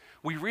us,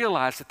 we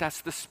realize that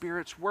that's the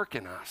Spirit's work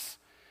in us.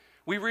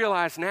 We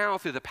realize now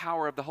through the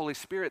power of the Holy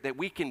Spirit that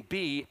we can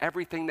be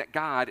everything that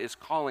God is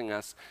calling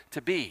us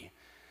to be.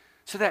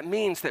 So that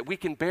means that we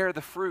can bear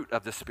the fruit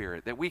of the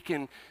Spirit, that we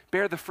can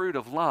bear the fruit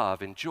of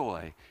love and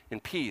joy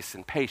and peace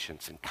and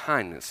patience and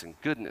kindness and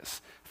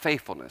goodness,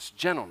 faithfulness,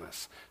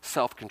 gentleness,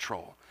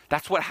 self-control.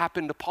 That's what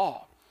happened to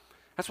Paul.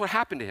 That's what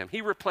happened to him.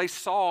 He replaced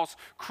Saul's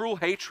cruel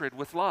hatred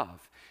with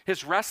love,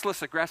 his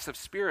restless, aggressive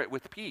spirit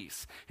with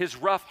peace, his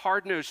rough,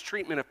 hard-nosed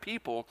treatment of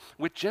people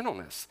with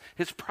gentleness,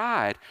 his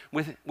pride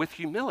with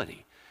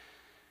humility.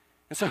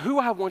 And so who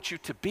I want you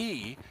to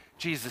be,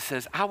 Jesus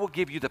says, I will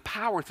give you the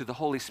power through the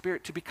Holy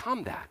Spirit to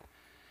become that.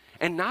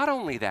 And not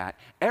only that,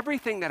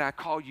 everything that I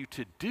call you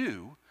to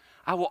do,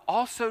 I will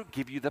also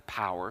give you the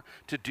power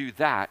to do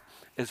that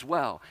as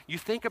well. You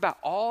think about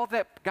all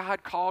that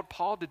God called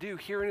Paul to do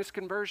here in his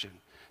conversion,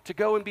 to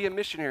go and be a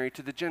missionary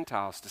to the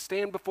Gentiles, to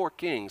stand before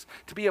kings,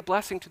 to be a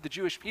blessing to the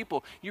Jewish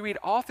people. You read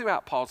all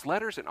throughout Paul's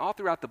letters and all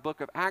throughout the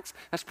book of Acts,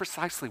 that's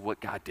precisely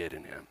what God did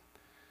in him.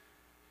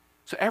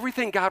 So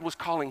everything God was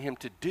calling him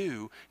to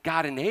do,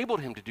 God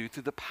enabled him to do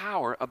through the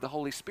power of the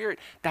Holy Spirit.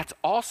 That's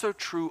also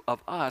true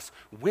of us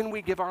when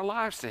we give our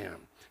lives to him.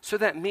 So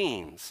that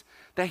means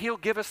that he'll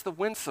give us the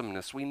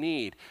winsomeness we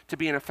need to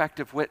be an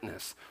effective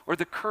witness, or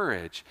the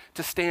courage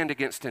to stand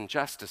against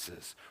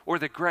injustices, or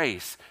the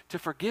grace to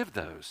forgive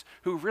those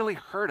who really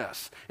hurt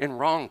us and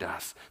wronged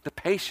us, the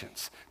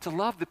patience to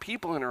love the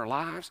people in our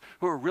lives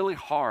who are really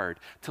hard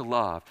to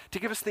love, to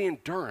give us the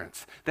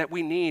endurance that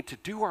we need to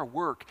do our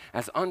work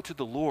as unto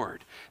the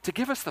Lord, to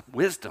give us the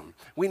wisdom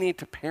we need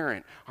to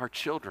parent our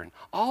children.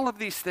 All of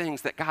these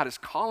things that God is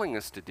calling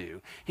us to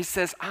do, he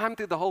says, I'm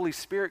through the Holy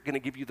Spirit going to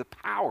give you the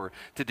power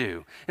to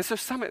do. And so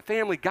Summit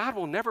family, God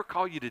will never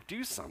call you to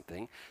do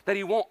something that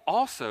he won't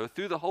also,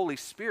 through the Holy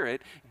Spirit,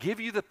 give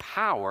you the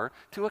power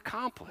to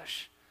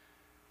accomplish.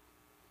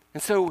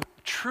 And so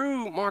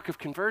true mark of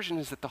conversion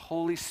is that the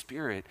Holy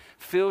Spirit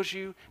fills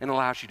you and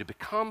allows you to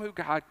become who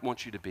God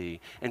wants you to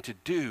be and to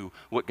do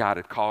what God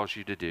had calls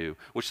you to do,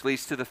 which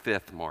leads to the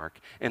fifth mark,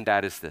 and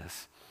that is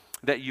this,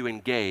 that you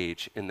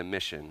engage in the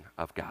mission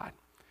of God.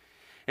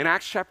 In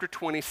Acts chapter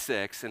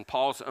 26, in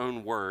Paul's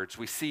own words,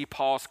 we see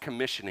Paul's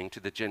commissioning to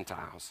the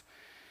Gentiles.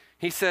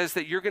 He says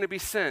that you're going to be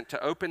sent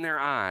to open their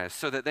eyes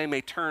so that they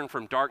may turn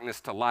from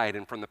darkness to light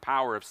and from the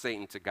power of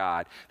Satan to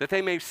God, that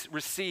they may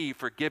receive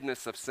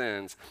forgiveness of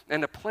sins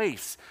and a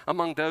place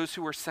among those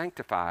who are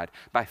sanctified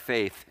by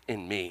faith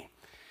in me.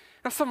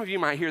 Now, some of you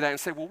might hear that and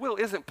say, well, Will,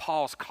 isn't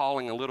Paul's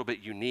calling a little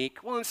bit unique?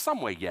 Well, in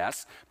some way,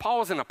 yes. Paul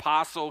was an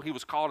apostle. He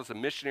was called as a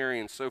missionary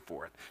and so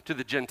forth to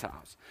the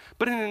Gentiles.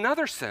 But in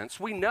another sense,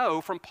 we know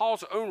from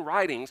Paul's own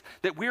writings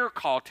that we're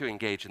called to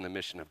engage in the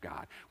mission of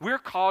God. We're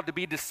called to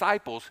be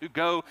disciples who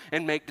go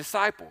and make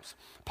disciples.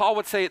 Paul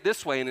would say it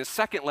this way in his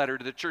second letter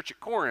to the church at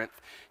Corinth.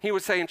 He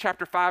would say in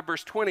chapter 5,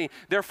 verse 20,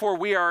 therefore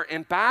we are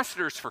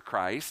ambassadors for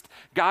Christ,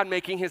 God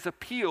making his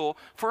appeal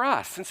for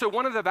us. And so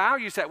one of the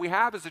values that we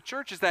have as a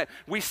church is that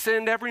we send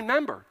every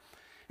member.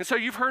 And so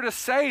you've heard us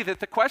say that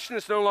the question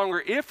is no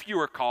longer if you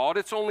are called,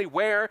 it's only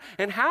where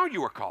and how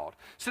you are called.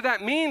 So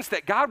that means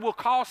that God will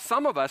call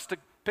some of us to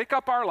pick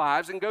up our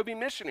lives and go be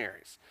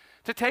missionaries,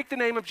 to take the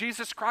name of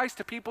Jesus Christ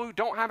to people who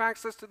don't have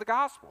access to the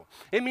gospel.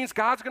 It means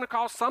God's going to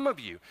call some of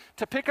you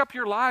to pick up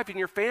your life and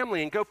your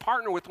family and go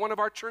partner with one of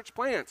our church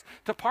plants,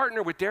 to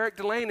partner with Derek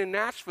Delane in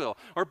Nashville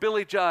or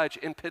Billy Judge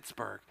in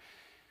Pittsburgh.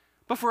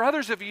 But for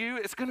others of you,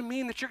 it's going to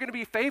mean that you're going to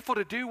be faithful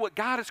to do what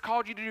God has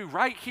called you to do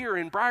right here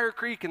in Briar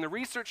Creek in the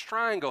Research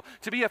Triangle,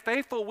 to be a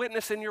faithful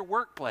witness in your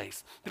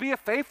workplace, to be a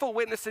faithful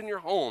witness in your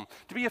home,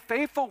 to be a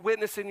faithful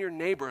witness in your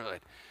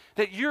neighborhood,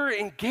 that you're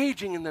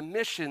engaging in the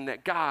mission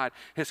that God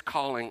is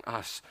calling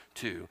us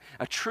to.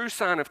 A true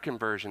sign of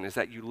conversion is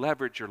that you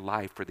leverage your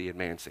life for the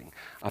advancing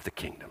of the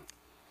kingdom.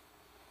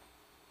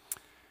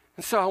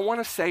 And so I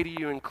want to say to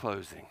you in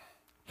closing,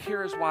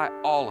 here is why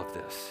all of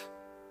this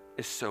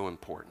is so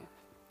important.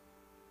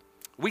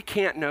 We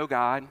can't know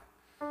God,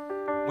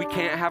 we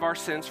can't have our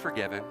sins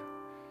forgiven,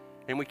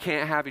 and we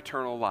can't have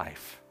eternal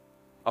life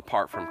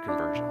apart from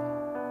conversion.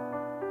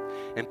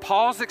 And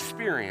Paul's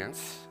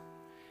experience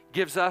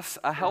gives us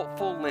a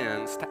helpful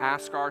lens to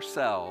ask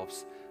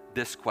ourselves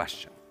this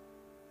question: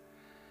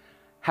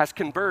 has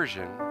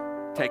conversion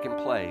taken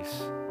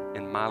place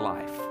in my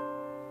life?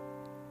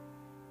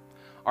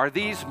 Are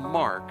these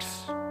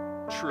marks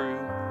true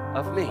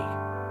of me?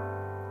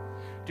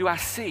 Do I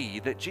see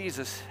that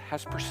Jesus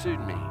has pursued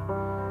me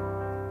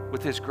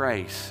with his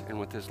grace and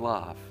with his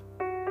love?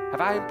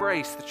 Have I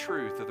embraced the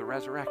truth of the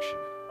resurrection?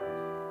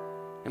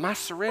 Am I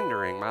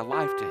surrendering my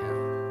life to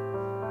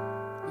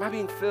him? Am I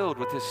being filled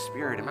with his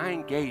Spirit? Am I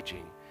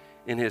engaging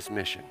in his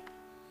mission?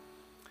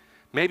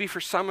 Maybe for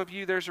some of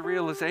you, there's a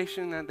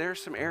realization that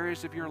there's some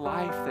areas of your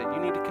life that you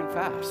need to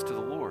confess to the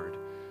Lord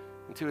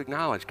and to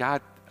acknowledge,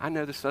 God, I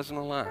know this doesn't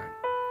align,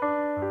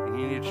 and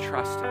you need to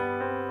trust him.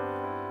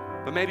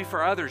 But maybe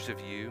for others of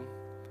you,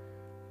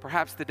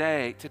 perhaps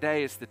today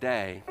is the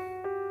day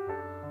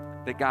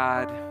that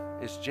God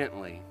is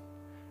gently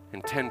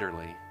and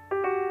tenderly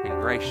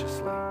and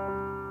graciously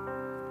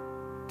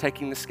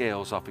taking the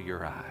scales off of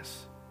your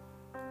eyes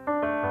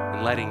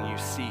and letting you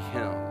see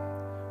him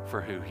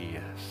for who he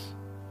is.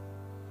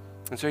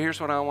 And so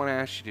here's what I want to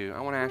ask you to do.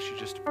 I want to ask you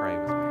just to pray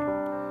with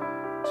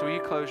me. So will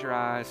you close your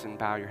eyes and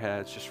bow your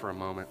heads just for a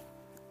moment?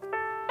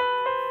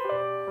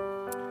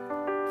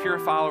 If you're a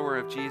follower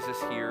of Jesus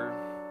here,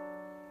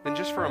 then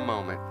just for a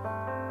moment,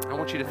 I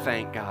want you to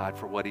thank God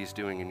for what he's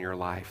doing in your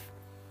life.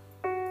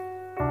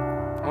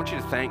 I want you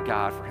to thank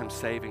God for him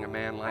saving a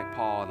man like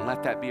Paul, and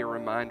let that be a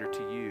reminder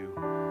to you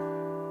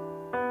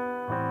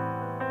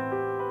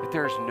that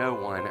there's no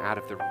one out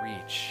of the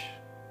reach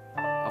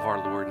of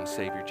our Lord and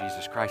Savior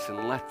Jesus Christ,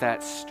 and let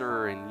that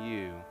stir in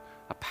you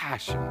a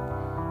passion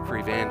for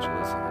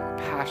evangelism, a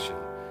passion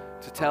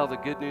to tell the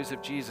good news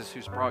of Jesus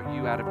who's brought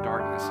you out of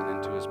darkness and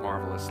into his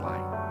marvelous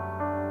light.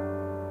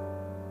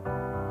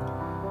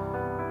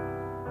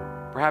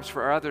 Perhaps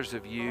for others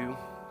of you,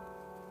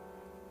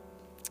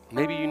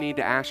 maybe you need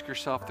to ask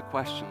yourself the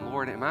question,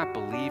 Lord, am I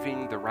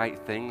believing the right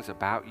things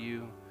about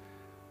you,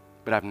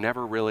 but I've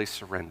never really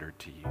surrendered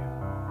to you?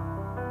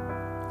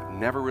 I've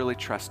never really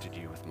trusted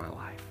you with my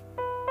life.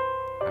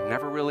 I've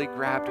never really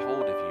grabbed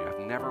hold of you.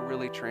 I've never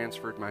really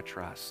transferred my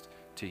trust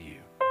to you.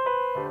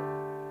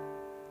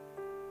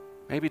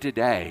 Maybe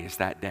today is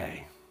that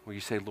day where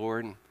you say,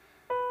 Lord,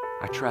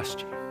 I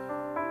trust you.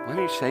 Let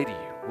me say to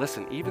you,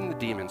 listen, even the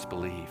demons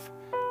believe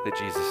that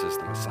Jesus is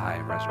the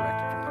Messiah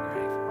resurrected from the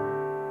grave.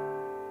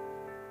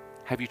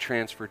 Have you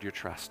transferred your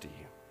trust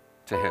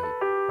to him?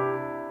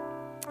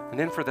 And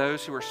then for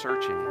those who are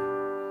searching,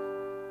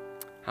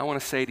 I want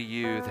to say to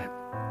you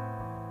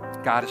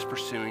that God is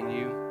pursuing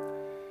you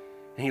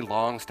and he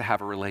longs to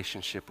have a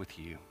relationship with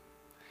you.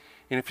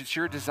 And if it's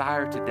your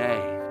desire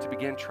today to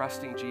begin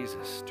trusting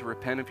Jesus, to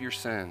repent of your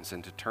sins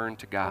and to turn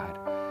to God,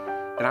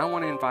 then I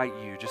want to invite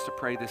you just to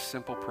pray this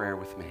simple prayer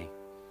with me.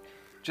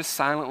 Just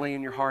silently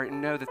in your heart,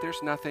 and know that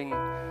there's nothing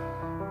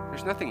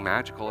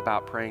magical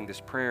about praying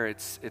this prayer.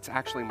 It's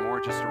actually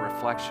more just a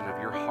reflection of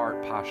your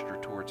heart posture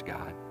towards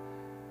God.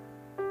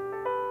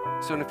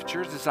 So if it's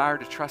your desire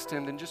to trust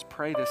him, then just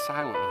pray this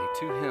silently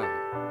to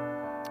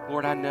him.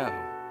 Lord, I know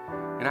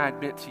and I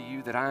admit to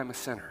you that I am a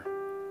sinner.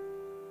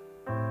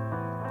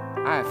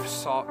 I have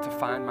sought to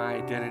find my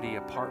identity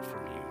apart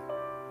from you.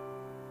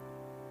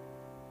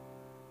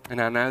 And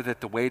I know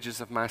that the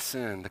wages of my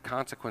sin, the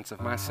consequence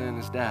of my sin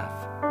is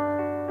death.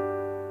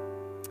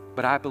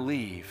 But I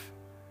believe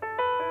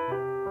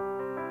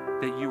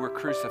that you were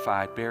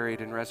crucified,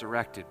 buried, and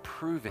resurrected,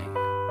 proving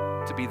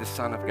to be the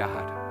Son of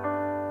God.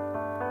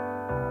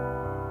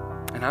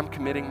 And I'm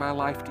committing my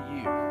life to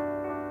you,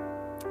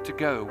 to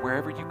go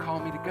wherever you call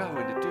me to go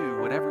and to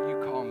do whatever you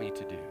call me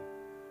to do.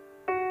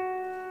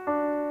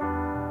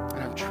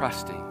 And I'm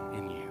trusting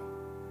in you.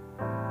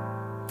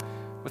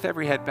 With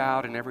every head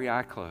bowed and every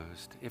eye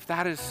closed, if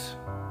that is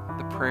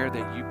the prayer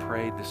that you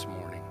prayed this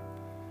morning,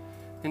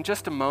 in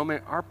just a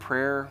moment, our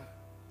prayer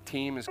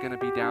team is going to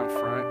be down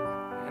front.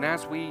 And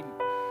as we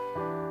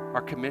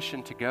are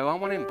commissioned to go, I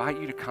want to invite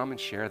you to come and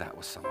share that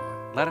with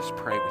someone. Let us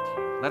pray with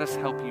you. Let us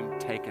help you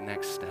take a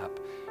next step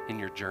in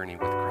your journey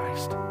with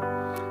Christ.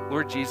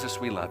 Lord Jesus,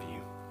 we love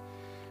you.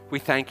 We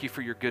thank you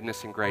for your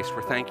goodness and grace.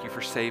 We thank you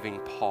for saving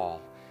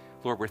Paul.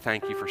 Lord, we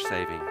thank you for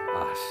saving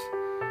us.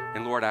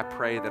 And Lord, I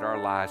pray that our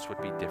lives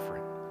would be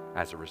different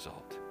as a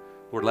result.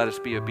 Lord, let us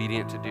be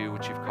obedient to do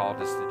what you've called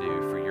us to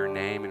do. For your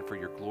name and for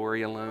your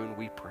glory alone,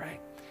 we pray.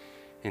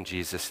 In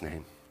Jesus'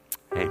 name,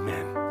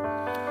 amen.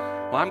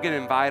 Well, I'm going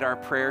to invite our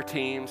prayer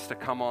teams to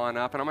come on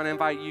up, and I'm going to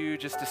invite you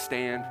just to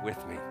stand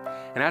with me.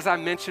 And as I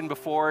mentioned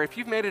before, if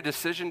you've made a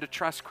decision to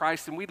trust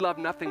Christ, then we'd love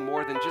nothing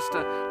more than just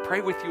to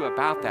pray with you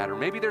about that. Or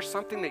maybe there's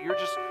something that you're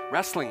just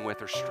wrestling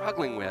with or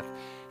struggling with,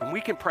 and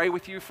we can pray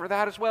with you for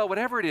that as well.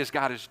 Whatever it is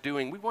God is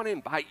doing, we want to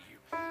invite you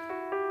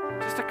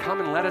just to come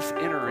and let us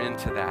enter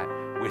into that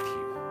with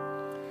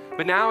you.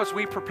 But now as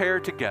we prepare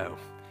to go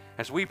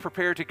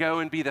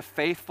and be the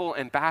faithful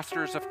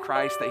ambassadors of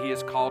Christ that he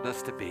has called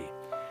us to be,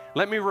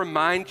 let me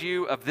remind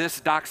you of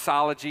this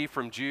doxology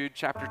from Jude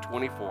chapter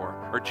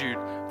 24, or Jude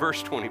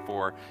verse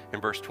 24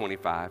 and verse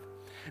 25.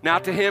 Now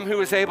to him who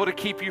is able to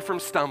keep you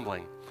from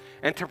stumbling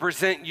and to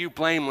present you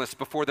blameless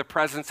before the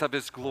presence of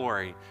his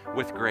glory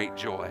with great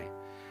joy.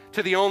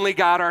 To the only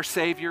God our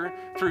Savior,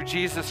 through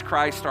Jesus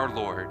Christ our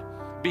Lord,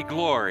 be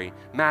glory,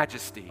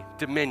 majesty,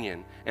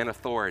 dominion, and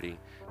authority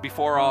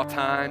before all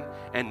time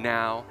and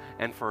now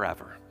and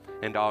forever.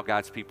 And all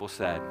God's people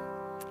said,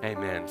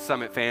 amen.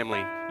 Summit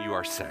family, you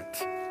are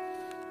sent.